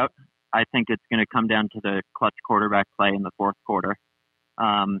shootout. I think it's going to come down to the clutch quarterback play in the 4th quarter.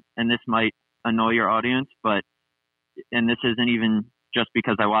 And this might annoy your audience, and this isn't even just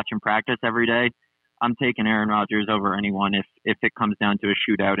because I watch him practice every day. I'm taking Aaron Rodgers over anyone if it comes down to a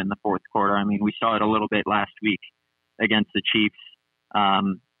shootout in the 4th quarter. I mean, we saw it a little bit last week against the Chiefs.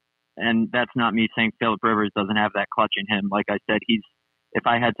 And that's not me saying Phillip Rivers doesn't have that clutch in him. Like I said, if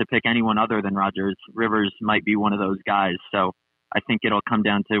I had to pick anyone other than Rodgers, Rivers might be one of those guys. So I think it'll come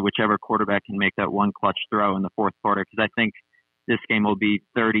down to whichever quarterback can make that one clutch throw in the 4th quarter, because I think this game will be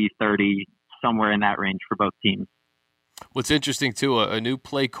 30-30, somewhere in that range for both teams. What's interesting, too, a new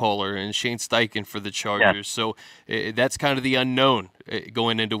play caller in Shane Steichen for the Chargers. Yeah. So that's kind of the unknown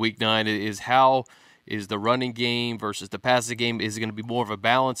going into Week 9 is how is the running game versus the passing game. Is it going to be more of a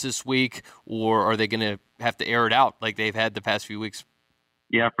balance this week, or are they going to have to air it out like they've had the past few weeks?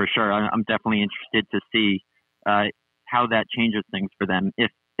 Yeah, for sure. I'm definitely interested to see how that changes things for them,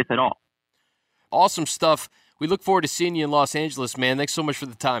 if at all. Awesome stuff We look forward to seeing you in Los Angeles, man. Thanks so much for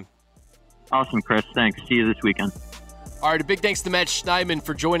the time. Awesome, Chris. Thanks. See you this weekend. All right, a big thanks to Matt Schneidman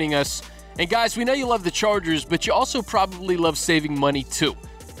for joining us. And guys, we know you love the Chargers, but you also probably love saving money too.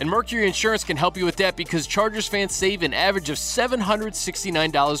 And Mercury Insurance can help you with that because Chargers fans save an average of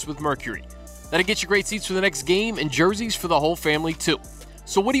 $769 with Mercury. That'll get you great seats for the next game and jerseys for the whole family too.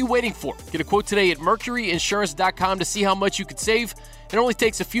 So what are you waiting for? Get a quote today at mercuryinsurance.com to see how much you could save. It only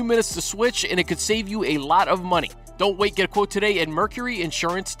takes a few minutes to switch, and it could save you a lot of money. Don't wait. Get a quote today at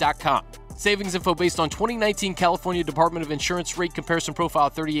mercuryinsurance.com. Savings info based on 2019 California Department of Insurance Rate Comparison Profile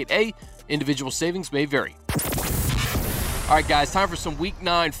 38A. Individual savings may vary. All right, guys, time for some Week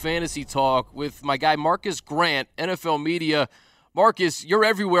 9 fantasy talk with my guy Marcus Grant, NFL Media. Marcus, you're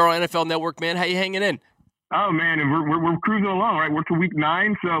everywhere on NFL Network, man. How you hanging in? Oh, man, and we're cruising along, right? We're to Week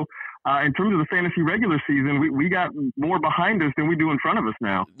 9, so in terms of the fantasy regular season, we got more behind us than we do in front of us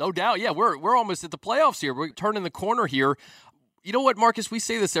now. No doubt, yeah. We're almost at the playoffs here. We're turning the corner here. You know what, Marcus? We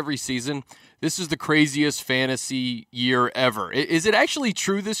say this every season. This is the craziest fantasy year ever. Is it actually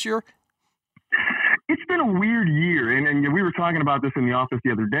true this year? It's been a weird year, and we were talking about this in the office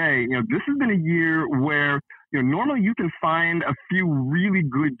the other day. This has been a year where normally you can find a few really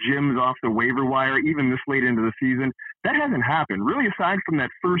good gems off the waiver wire, even this late into the season. That hasn't happened. Really, aside from that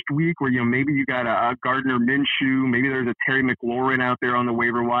first week where, maybe you got a Gardner Minshew, maybe there's a Terry McLaurin out there on the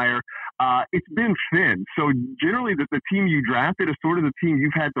waiver wire. It's been thin. So generally the team you drafted is sort of the team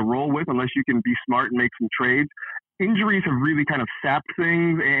you've had to roll with unless you can be smart and make some trades. Injuries have really kind of sapped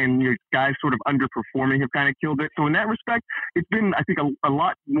things, and guys sort of underperforming have kind of killed it. So in that respect, it's been, I think, a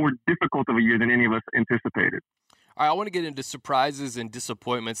lot more difficult of a year than any of us anticipated. All right, I want to get into surprises and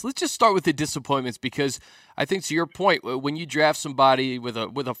disappointments. Let's just start with the disappointments because I think, to your point, when you draft somebody with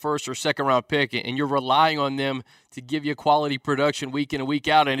a first or second round pick and you're relying on them to give you quality production week in and week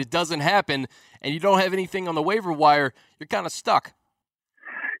out, and it doesn't happen, and you don't have anything on the waiver wire, you're kind of stuck.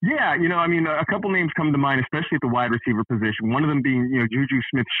 Yeah, a couple names come to mind, especially at the wide receiver position. One of them being, Juju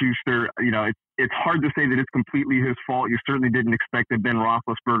Smith-Schuster. It's hard to say that it's completely his fault. You certainly didn't expect that Ben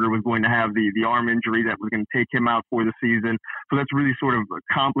Roethlisberger was going to have the arm injury that was going to take him out for the season. So that's really sort of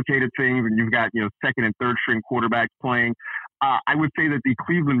complicated things. And you've got, second and third string quarterbacks playing. I would say that the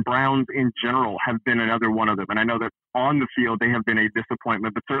Cleveland Browns in general have been another one of them. And I know that on the field, they have been a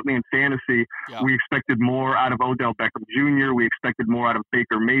disappointment, but certainly in fantasy, we expected more out of Odell Beckham Jr. We expected more out of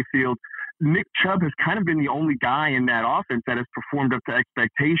Baker Mayfield. Nick Chubb has kind of been the only guy in that offense that has performed up to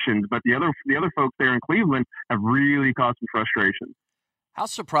expectations, but the other folks there in Cleveland have really caused some frustration. How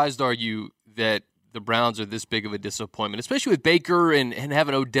surprised are you that the Browns are this big of a disappointment, especially with Baker and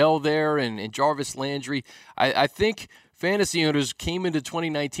having Odell there and Jarvis Landry? I think fantasy owners came into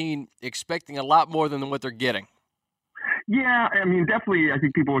 2019 expecting a lot more than what they're getting. Yeah, definitely. I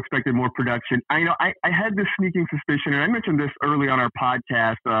think people expected more production. I had this sneaking suspicion, and I mentioned this early on our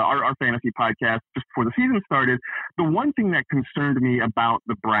podcast, our fantasy podcast, just before the season started. The one thing that concerned me about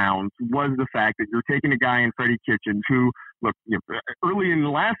the Browns was the fact that you're taking a guy in Freddie Kitchens who, look, early in the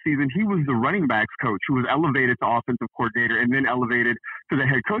last season, he was the running backs coach who was elevated to offensive coordinator and then elevated to the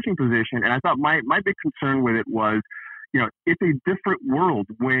head coaching position. And I thought my big concern with it was, it's a different world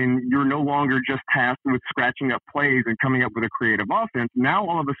when you're no longer just tasked with scratching up plays and coming up with a creative offense. Now,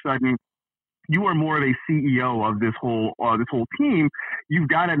 all of a sudden, you are more of a CEO of this whole team. You've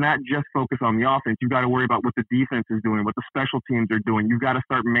got to not just focus on the offense. You've got to worry about what the defense is doing, what the special teams are doing. You've got to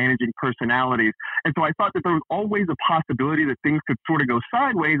start managing personalities. And so I thought that there was always a possibility that things could sort of go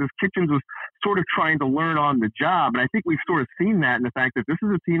sideways as Kitchens was sort of trying to learn on the job. And I think we've sort of seen that in the fact that this is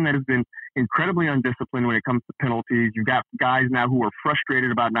a team that has been incredibly undisciplined when it comes to penalties. You've got guys now who are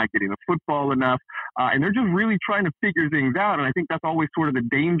frustrated about not getting the football enough, and they're just really trying to figure things out. And I think that's always sort of the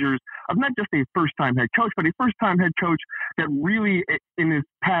dangers of not just a first-time head coach, but a first-time head coach that really, in his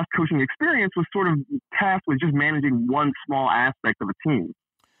past coaching experience, was sort of tasked with just managing one small aspect of a team.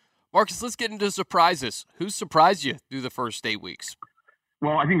 Marcus, let's get into surprises. Who surprised you through the first 8 weeks?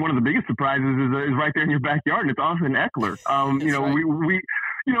 Well, I think one of the biggest surprises is right there in your backyard, and it's Austin Eckler.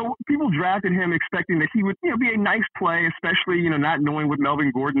 People drafted him expecting that he would, be a nice play, especially, not knowing what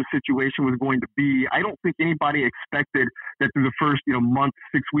Melvin Gordon's situation was going to be. I don't think anybody expected that through the first, month,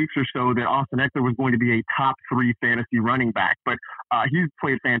 6 weeks or so, that Austin Eckler was going to be a top 3 fantasy running back. But he's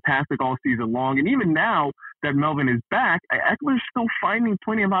played fantastic all season long. And even now that Melvin is back, Eckler's still finding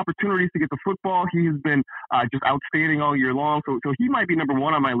plenty of opportunities to get the football. He has been just outstanding all year long. So he might be number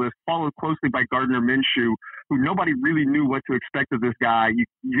one on my list, followed closely by Gardner Minshew, who nobody really knew what to expect of this guy.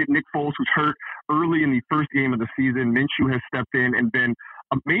 You get Nick Foles, who's hurt early in the first game of the season. Minshew has stepped in and been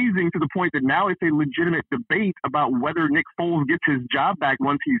amazing to the point that now it's a legitimate debate about whether Nick Foles gets his job back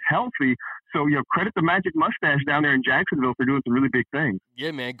once he's healthy. So, credit the magic mustache down there in Jacksonville for doing some really big things.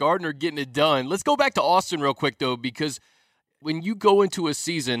 Yeah, man, Gardner getting it done. Let's go back to Austin real quick, though, because when you go into a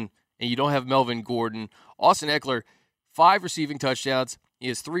season and you don't have Melvin Gordon, Austin Ekeler, 5 receiving touchdowns. He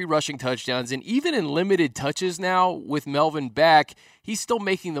has 3 rushing touchdowns, and even in limited touches now with Melvin back, he's still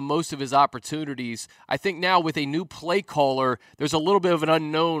making the most of his opportunities. I think now with a new play caller, there's a little bit of an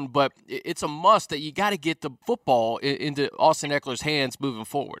unknown, but it's a must that you got to get the football into Austin Ekeler's hands moving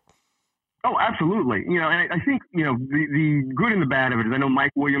forward. Oh, absolutely. And I think, the good and the bad of it is I know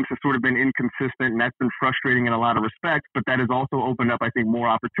Mike Williams has sort of been inconsistent, and that's been frustrating in a lot of respects, but that has also opened up, I think, more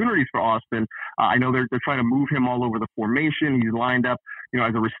opportunities for Austin. I know they're trying to move him all over the formation. He's lined up,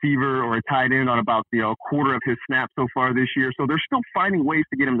 as a receiver or a tight end on about, a quarter of his snaps so far this year. So they're still finding ways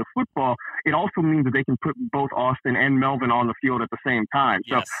to get him the football. It also means that they can put both Austin and Melvin on the field at the same time.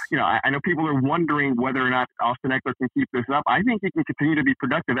 So, yes. I know people are wondering whether or not Austin Ekeler can keep this up. I think he can continue to be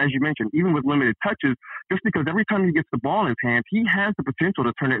productive, as you mentioned, even with limited touches, just because every time he gets the ball in his hands, he has the potential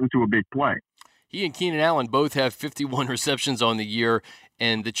to turn it into a big play. He and Keenan Allen both have 51 receptions on the year,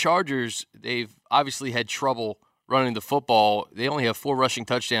 and the Chargers, they've obviously had trouble running the football. They only have 4 rushing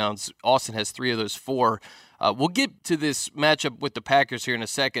touchdowns. Austin has 3 of those 4. We'll get to this matchup with the Packers here in a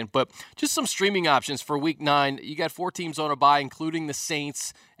second, but just some streaming options for Week 9. You got 4 teams on a bye, including the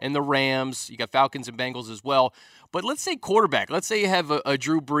Saints and the Rams. You got Falcons and Bengals as well. But let's say quarterback. Let's say you have a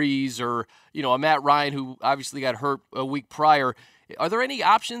Drew Brees or a Matt Ryan who obviously got hurt a week prior. Are there any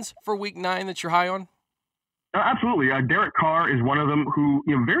options for Week 9 that you're high on? Absolutely. Derek Carr is one of them who,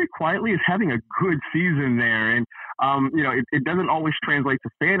 very quietly is having a good season there. And, it doesn't always translate to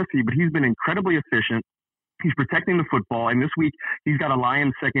fantasy, but he's been incredibly efficient. He's protecting the football, and this week he's got a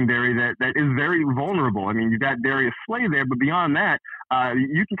Lions secondary that is very vulnerable. I mean, you've got Darius Slay there, but beyond that,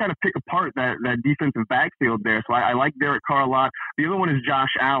 you can kind of pick apart that defensive backfield there. So I like Derek Carr a lot. The other one is Josh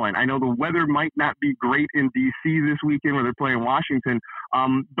Allen. I know the weather might not be great in D.C. this weekend where they're playing Washington,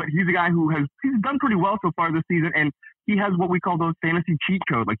 but he's a guy he's done pretty well so far this season, and he has what we call those fantasy cheat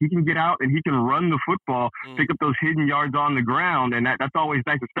codes. Like, he can get out and he can run the football, pick up those hidden yards on the ground, and that's always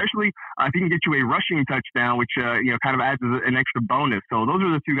nice, especially if he can get you a rushing touchdown, which kind of adds an extra bonus. So those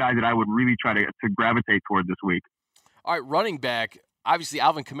are the 2 guys that I would really try to gravitate toward this week. All right, running back. Obviously,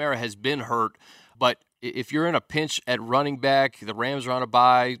 Alvin Kamara has been hurt, but if you're in a pinch at running back, the Rams are on a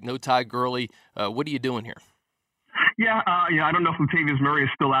bye, no Ty Gurley, what are you doing here? Yeah, I don't know if Latavius Murray is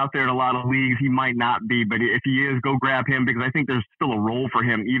still out there in a lot of leagues. He might not be, but if he is, go grab him because I think there's still a role for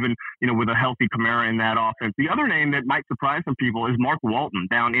him, even, with a healthy Kamara in that offense. The other name that might surprise some people is Mark Walton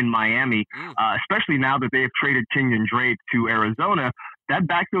down in Miami, especially now that they have traded Kenyon Drake to Arizona. That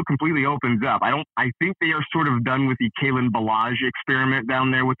backfield completely opens up. I think they are sort of done with the Kalen Ballage experiment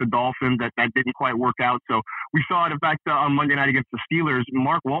down there with the Dolphins. That didn't quite work out. So we saw it, in fact, on Monday night against the Steelers.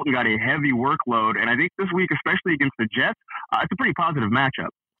 Mark Walton got a heavy workload. And I think this week, especially against the Jets, it's a pretty positive matchup.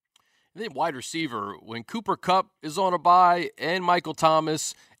 And then wide receiver, when Cooper Kupp is on a bye and Michael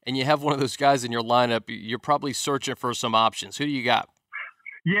Thomas, and you have one of those guys in your lineup, you're probably searching for some options. Who do you got?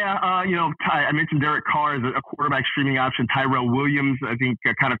 Yeah, I mentioned Derek Carr as a quarterback streaming option. Tyrell Williams, I think,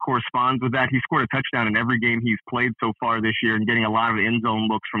 kind of corresponds with that. He scored a touchdown in every game he's played so far this year and getting a lot of end zone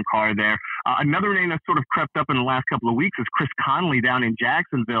looks from Carr there. Another name that's sort of crept up in the last couple of weeks is Chris Conley down in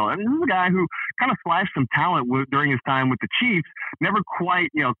Jacksonville. And this is a guy who kind of flashed some talent during his time with the Chiefs. Never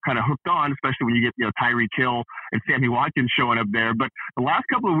quite, kind of hooked on, especially when you get, Tyreek Hill and Sammy Watkins showing up there. But the last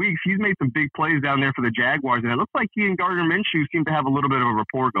couple of weeks, he's made some big plays down there for the Jaguars. And it looks like he and Gardner Minshew seem to have a little bit of a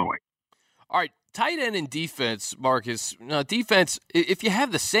rapport going. All right, tight end and defense, Marcus. Defense, if you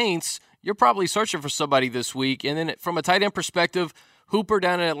have the Saints, you're probably searching for somebody this week. And then from a tight end perspective, Hooper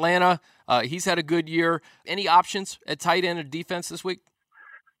down in Atlanta, he's had a good year. Any options at tight end or defense this week?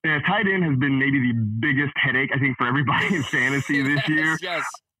 Yeah, tight end has been maybe the biggest headache, I think, for everybody in fantasy this year. Yes.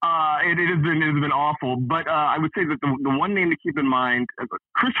 It has been awful. But I would say that the one name to keep in mind,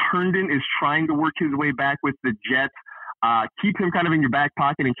 Chris Herndon is trying to work his way back with the Jets. Keep him kind of in your back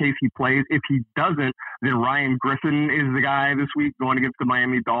pocket in case he plays. If he doesn't, then Ryan Griffin is the guy this week going against the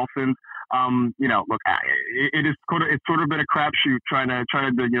Miami Dolphins. Look, it's sort of been a crapshoot trying to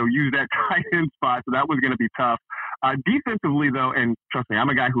use that tight end spot. So that was going to be tough. Defensively, though, and trust me, I'm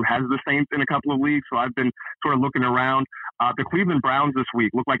a guy who has the Saints in a couple of leagues, so I've been sort of looking around. The Cleveland Browns this week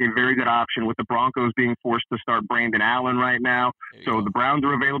look like a very good option with the Broncos being forced to start Brandon Allen right now. So the Browns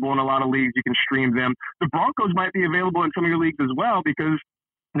are available in a lot of leagues. You can stream them. The Broncos might be available in some of your leagues as well because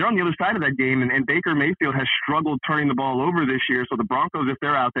they're on the other side of that game, and Baker Mayfield has struggled turning the ball over this year. So the Broncos, if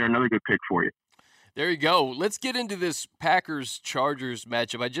they're out there, another good pick for you. There you go. Let's get into this Packers-Chargers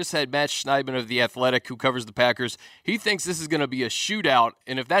matchup. I just had Matt Schneidman of The Athletic, who covers the Packers. He thinks this is going to be a shootout,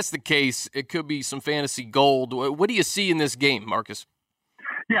 and if that's the case, it could be some fantasy gold. What do you see in this game, Marcus?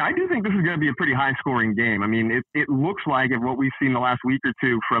 Yeah, I do think this is going to be a pretty high-scoring game. I mean, it looks like, if what we've seen the last week or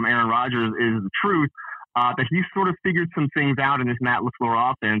two from Aaron Rodgers is the truth, that he's sort of figured some things out in this Matt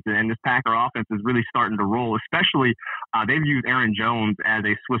LaFleur offense, and this Packer offense is really starting to roll. Especially, they've used Aaron Jones as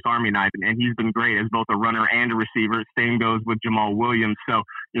a Swiss Army knife, and he's been great as both a runner and a receiver. Same goes with Jamal Williams. So,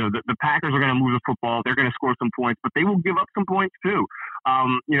 the Packers are going to move the football. They're going to score some points, but they will give up some points too.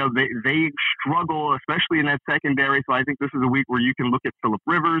 They struggle, especially in that secondary. So I think this is a week where you can look at Phillip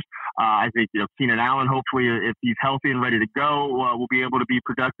Rivers. I think Keenan Allen, hopefully, if he's healthy and ready to go, will be able to be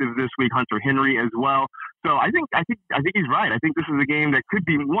productive this week. Hunter Henry as well. So I think he's right. I think this is a game that could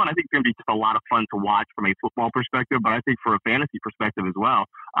be one. I think it's going to be just a lot of fun to watch from a football perspective, but I think for a fantasy perspective as well,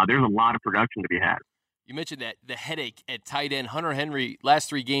 there's a lot of production to be had. You mentioned that the headache at tight end. Hunter Henry, last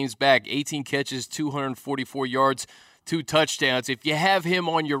 3 games back, 18 catches, 244 yards, 2 touchdowns. If you have him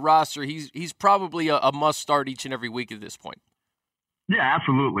on your roster, he's probably a must start each and every week at this point. Yeah,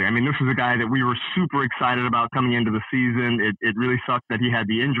 absolutely. I mean, this is a guy that we were super excited about coming into the season. It really sucked that he had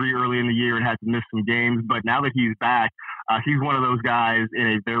the injury early in the year and had to miss some games. But now that he's back, he's one of those guys in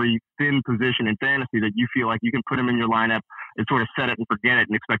a very thin position in fantasy that you feel like you can put him in your lineup and sort of set it and forget it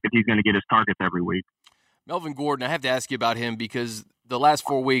and expect that he's going to get his targets every week. Melvin Gordon, I have to ask you about him because the last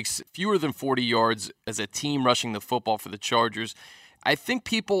 4 weeks, fewer than 40 yards as a team rushing the football for the Chargers. I think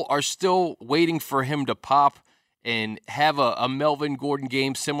people are still waiting for him to pop and have a Melvin Gordon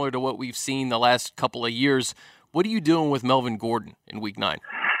game similar to what we've seen the last couple of years. What are you doing with Melvin Gordon in Week 9?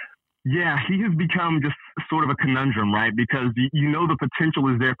 Yeah, he has become just sort of a conundrum, right? Because the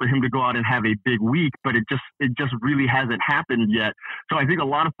potential is there for him to go out and have a big week, but it just really hasn't happened yet. So I think a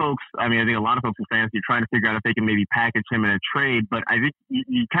lot of folks in fantasy are trying to figure out if they can maybe package him in a trade. But I think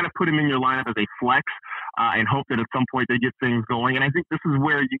you kind of put him in your lineup as a flex and hope that at some point they get things going. And I think this is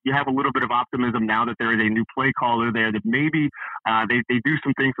where you have a little bit of optimism now that there is a new play caller there, that maybe they do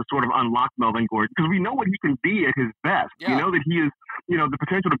some things to sort of unlock Melvin Gordon, because we know what he can be at his best. Yeah. We know that he is, the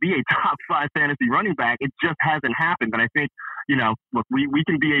potential to be a top 5 fantasy running back. It just hasn't happened. And I think, look, we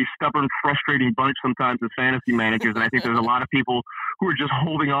can be a stubborn, frustrating bunch sometimes as fantasy managers. And I think there's a lot of people who are just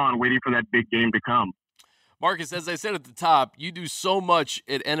holding on, waiting for that big game to come. Marcus, as I said at the top, you do so much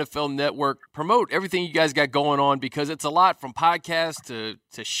at NFL Network. Promote everything you guys got going on, because it's a lot, from podcasts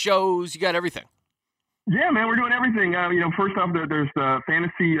to shows. You got everything. Yeah, man, we're doing everything. First off, there's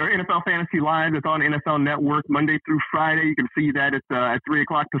fantasy or NFL Fantasy Live. It's on NFL Network Monday through Friday. You can see that at 3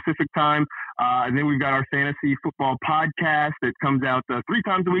 o'clock Pacific time. And then we've got our fantasy football podcast that comes out 3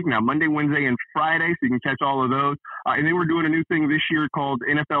 times a week now, Monday, Wednesday, and Friday. So you can catch all of those. And then we're doing a new thing this year called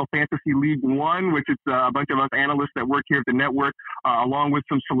NFL Fantasy League One, which is a bunch of us analysts that work here at the network, along with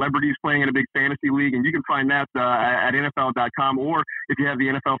some celebrities playing in a big fantasy league. And you can find that at NFL.com, or if you have the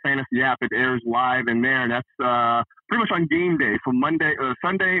NFL Fantasy app, it airs live in there. And that's pretty much on game day. So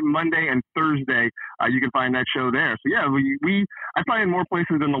Sunday, Monday, and Thursday, you can find that show there. So yeah, I play in more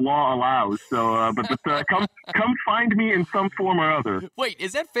places than the law allows. So, but come find me in some form or other. Wait,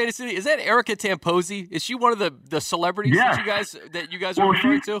 is that fantasy? Is that Erica Tamposi? Is she one of the celebrities that you guys are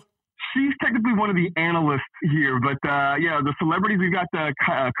referring to? She's technically one of the analysts here, but the celebrities, we've got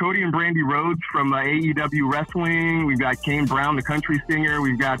Cody and Brandy Rhodes from AEW Wrestling. We've got Kane Brown, the country singer.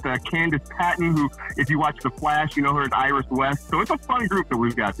 We've got Candace Patton, who, if you watch The Flash, you know her as Iris West. So it's a fun group that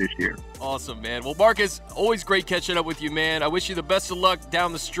we've got this year. Awesome, man. Well, Marcus, always great catching up with you, man. I wish you the best of luck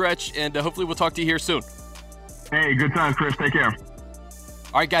down the stretch, and hopefully we'll talk to you here soon. Hey, good time, Chris. Take care.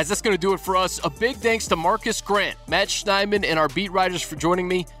 All right, guys, that's going to do it for us. A big thanks to Marcus Grant, Matt Schneidman, and our beat writers for joining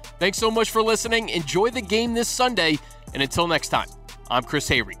me. Thanks so much for listening. Enjoy the game this Sunday. And until next time, I'm Chris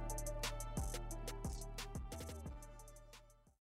Hayre.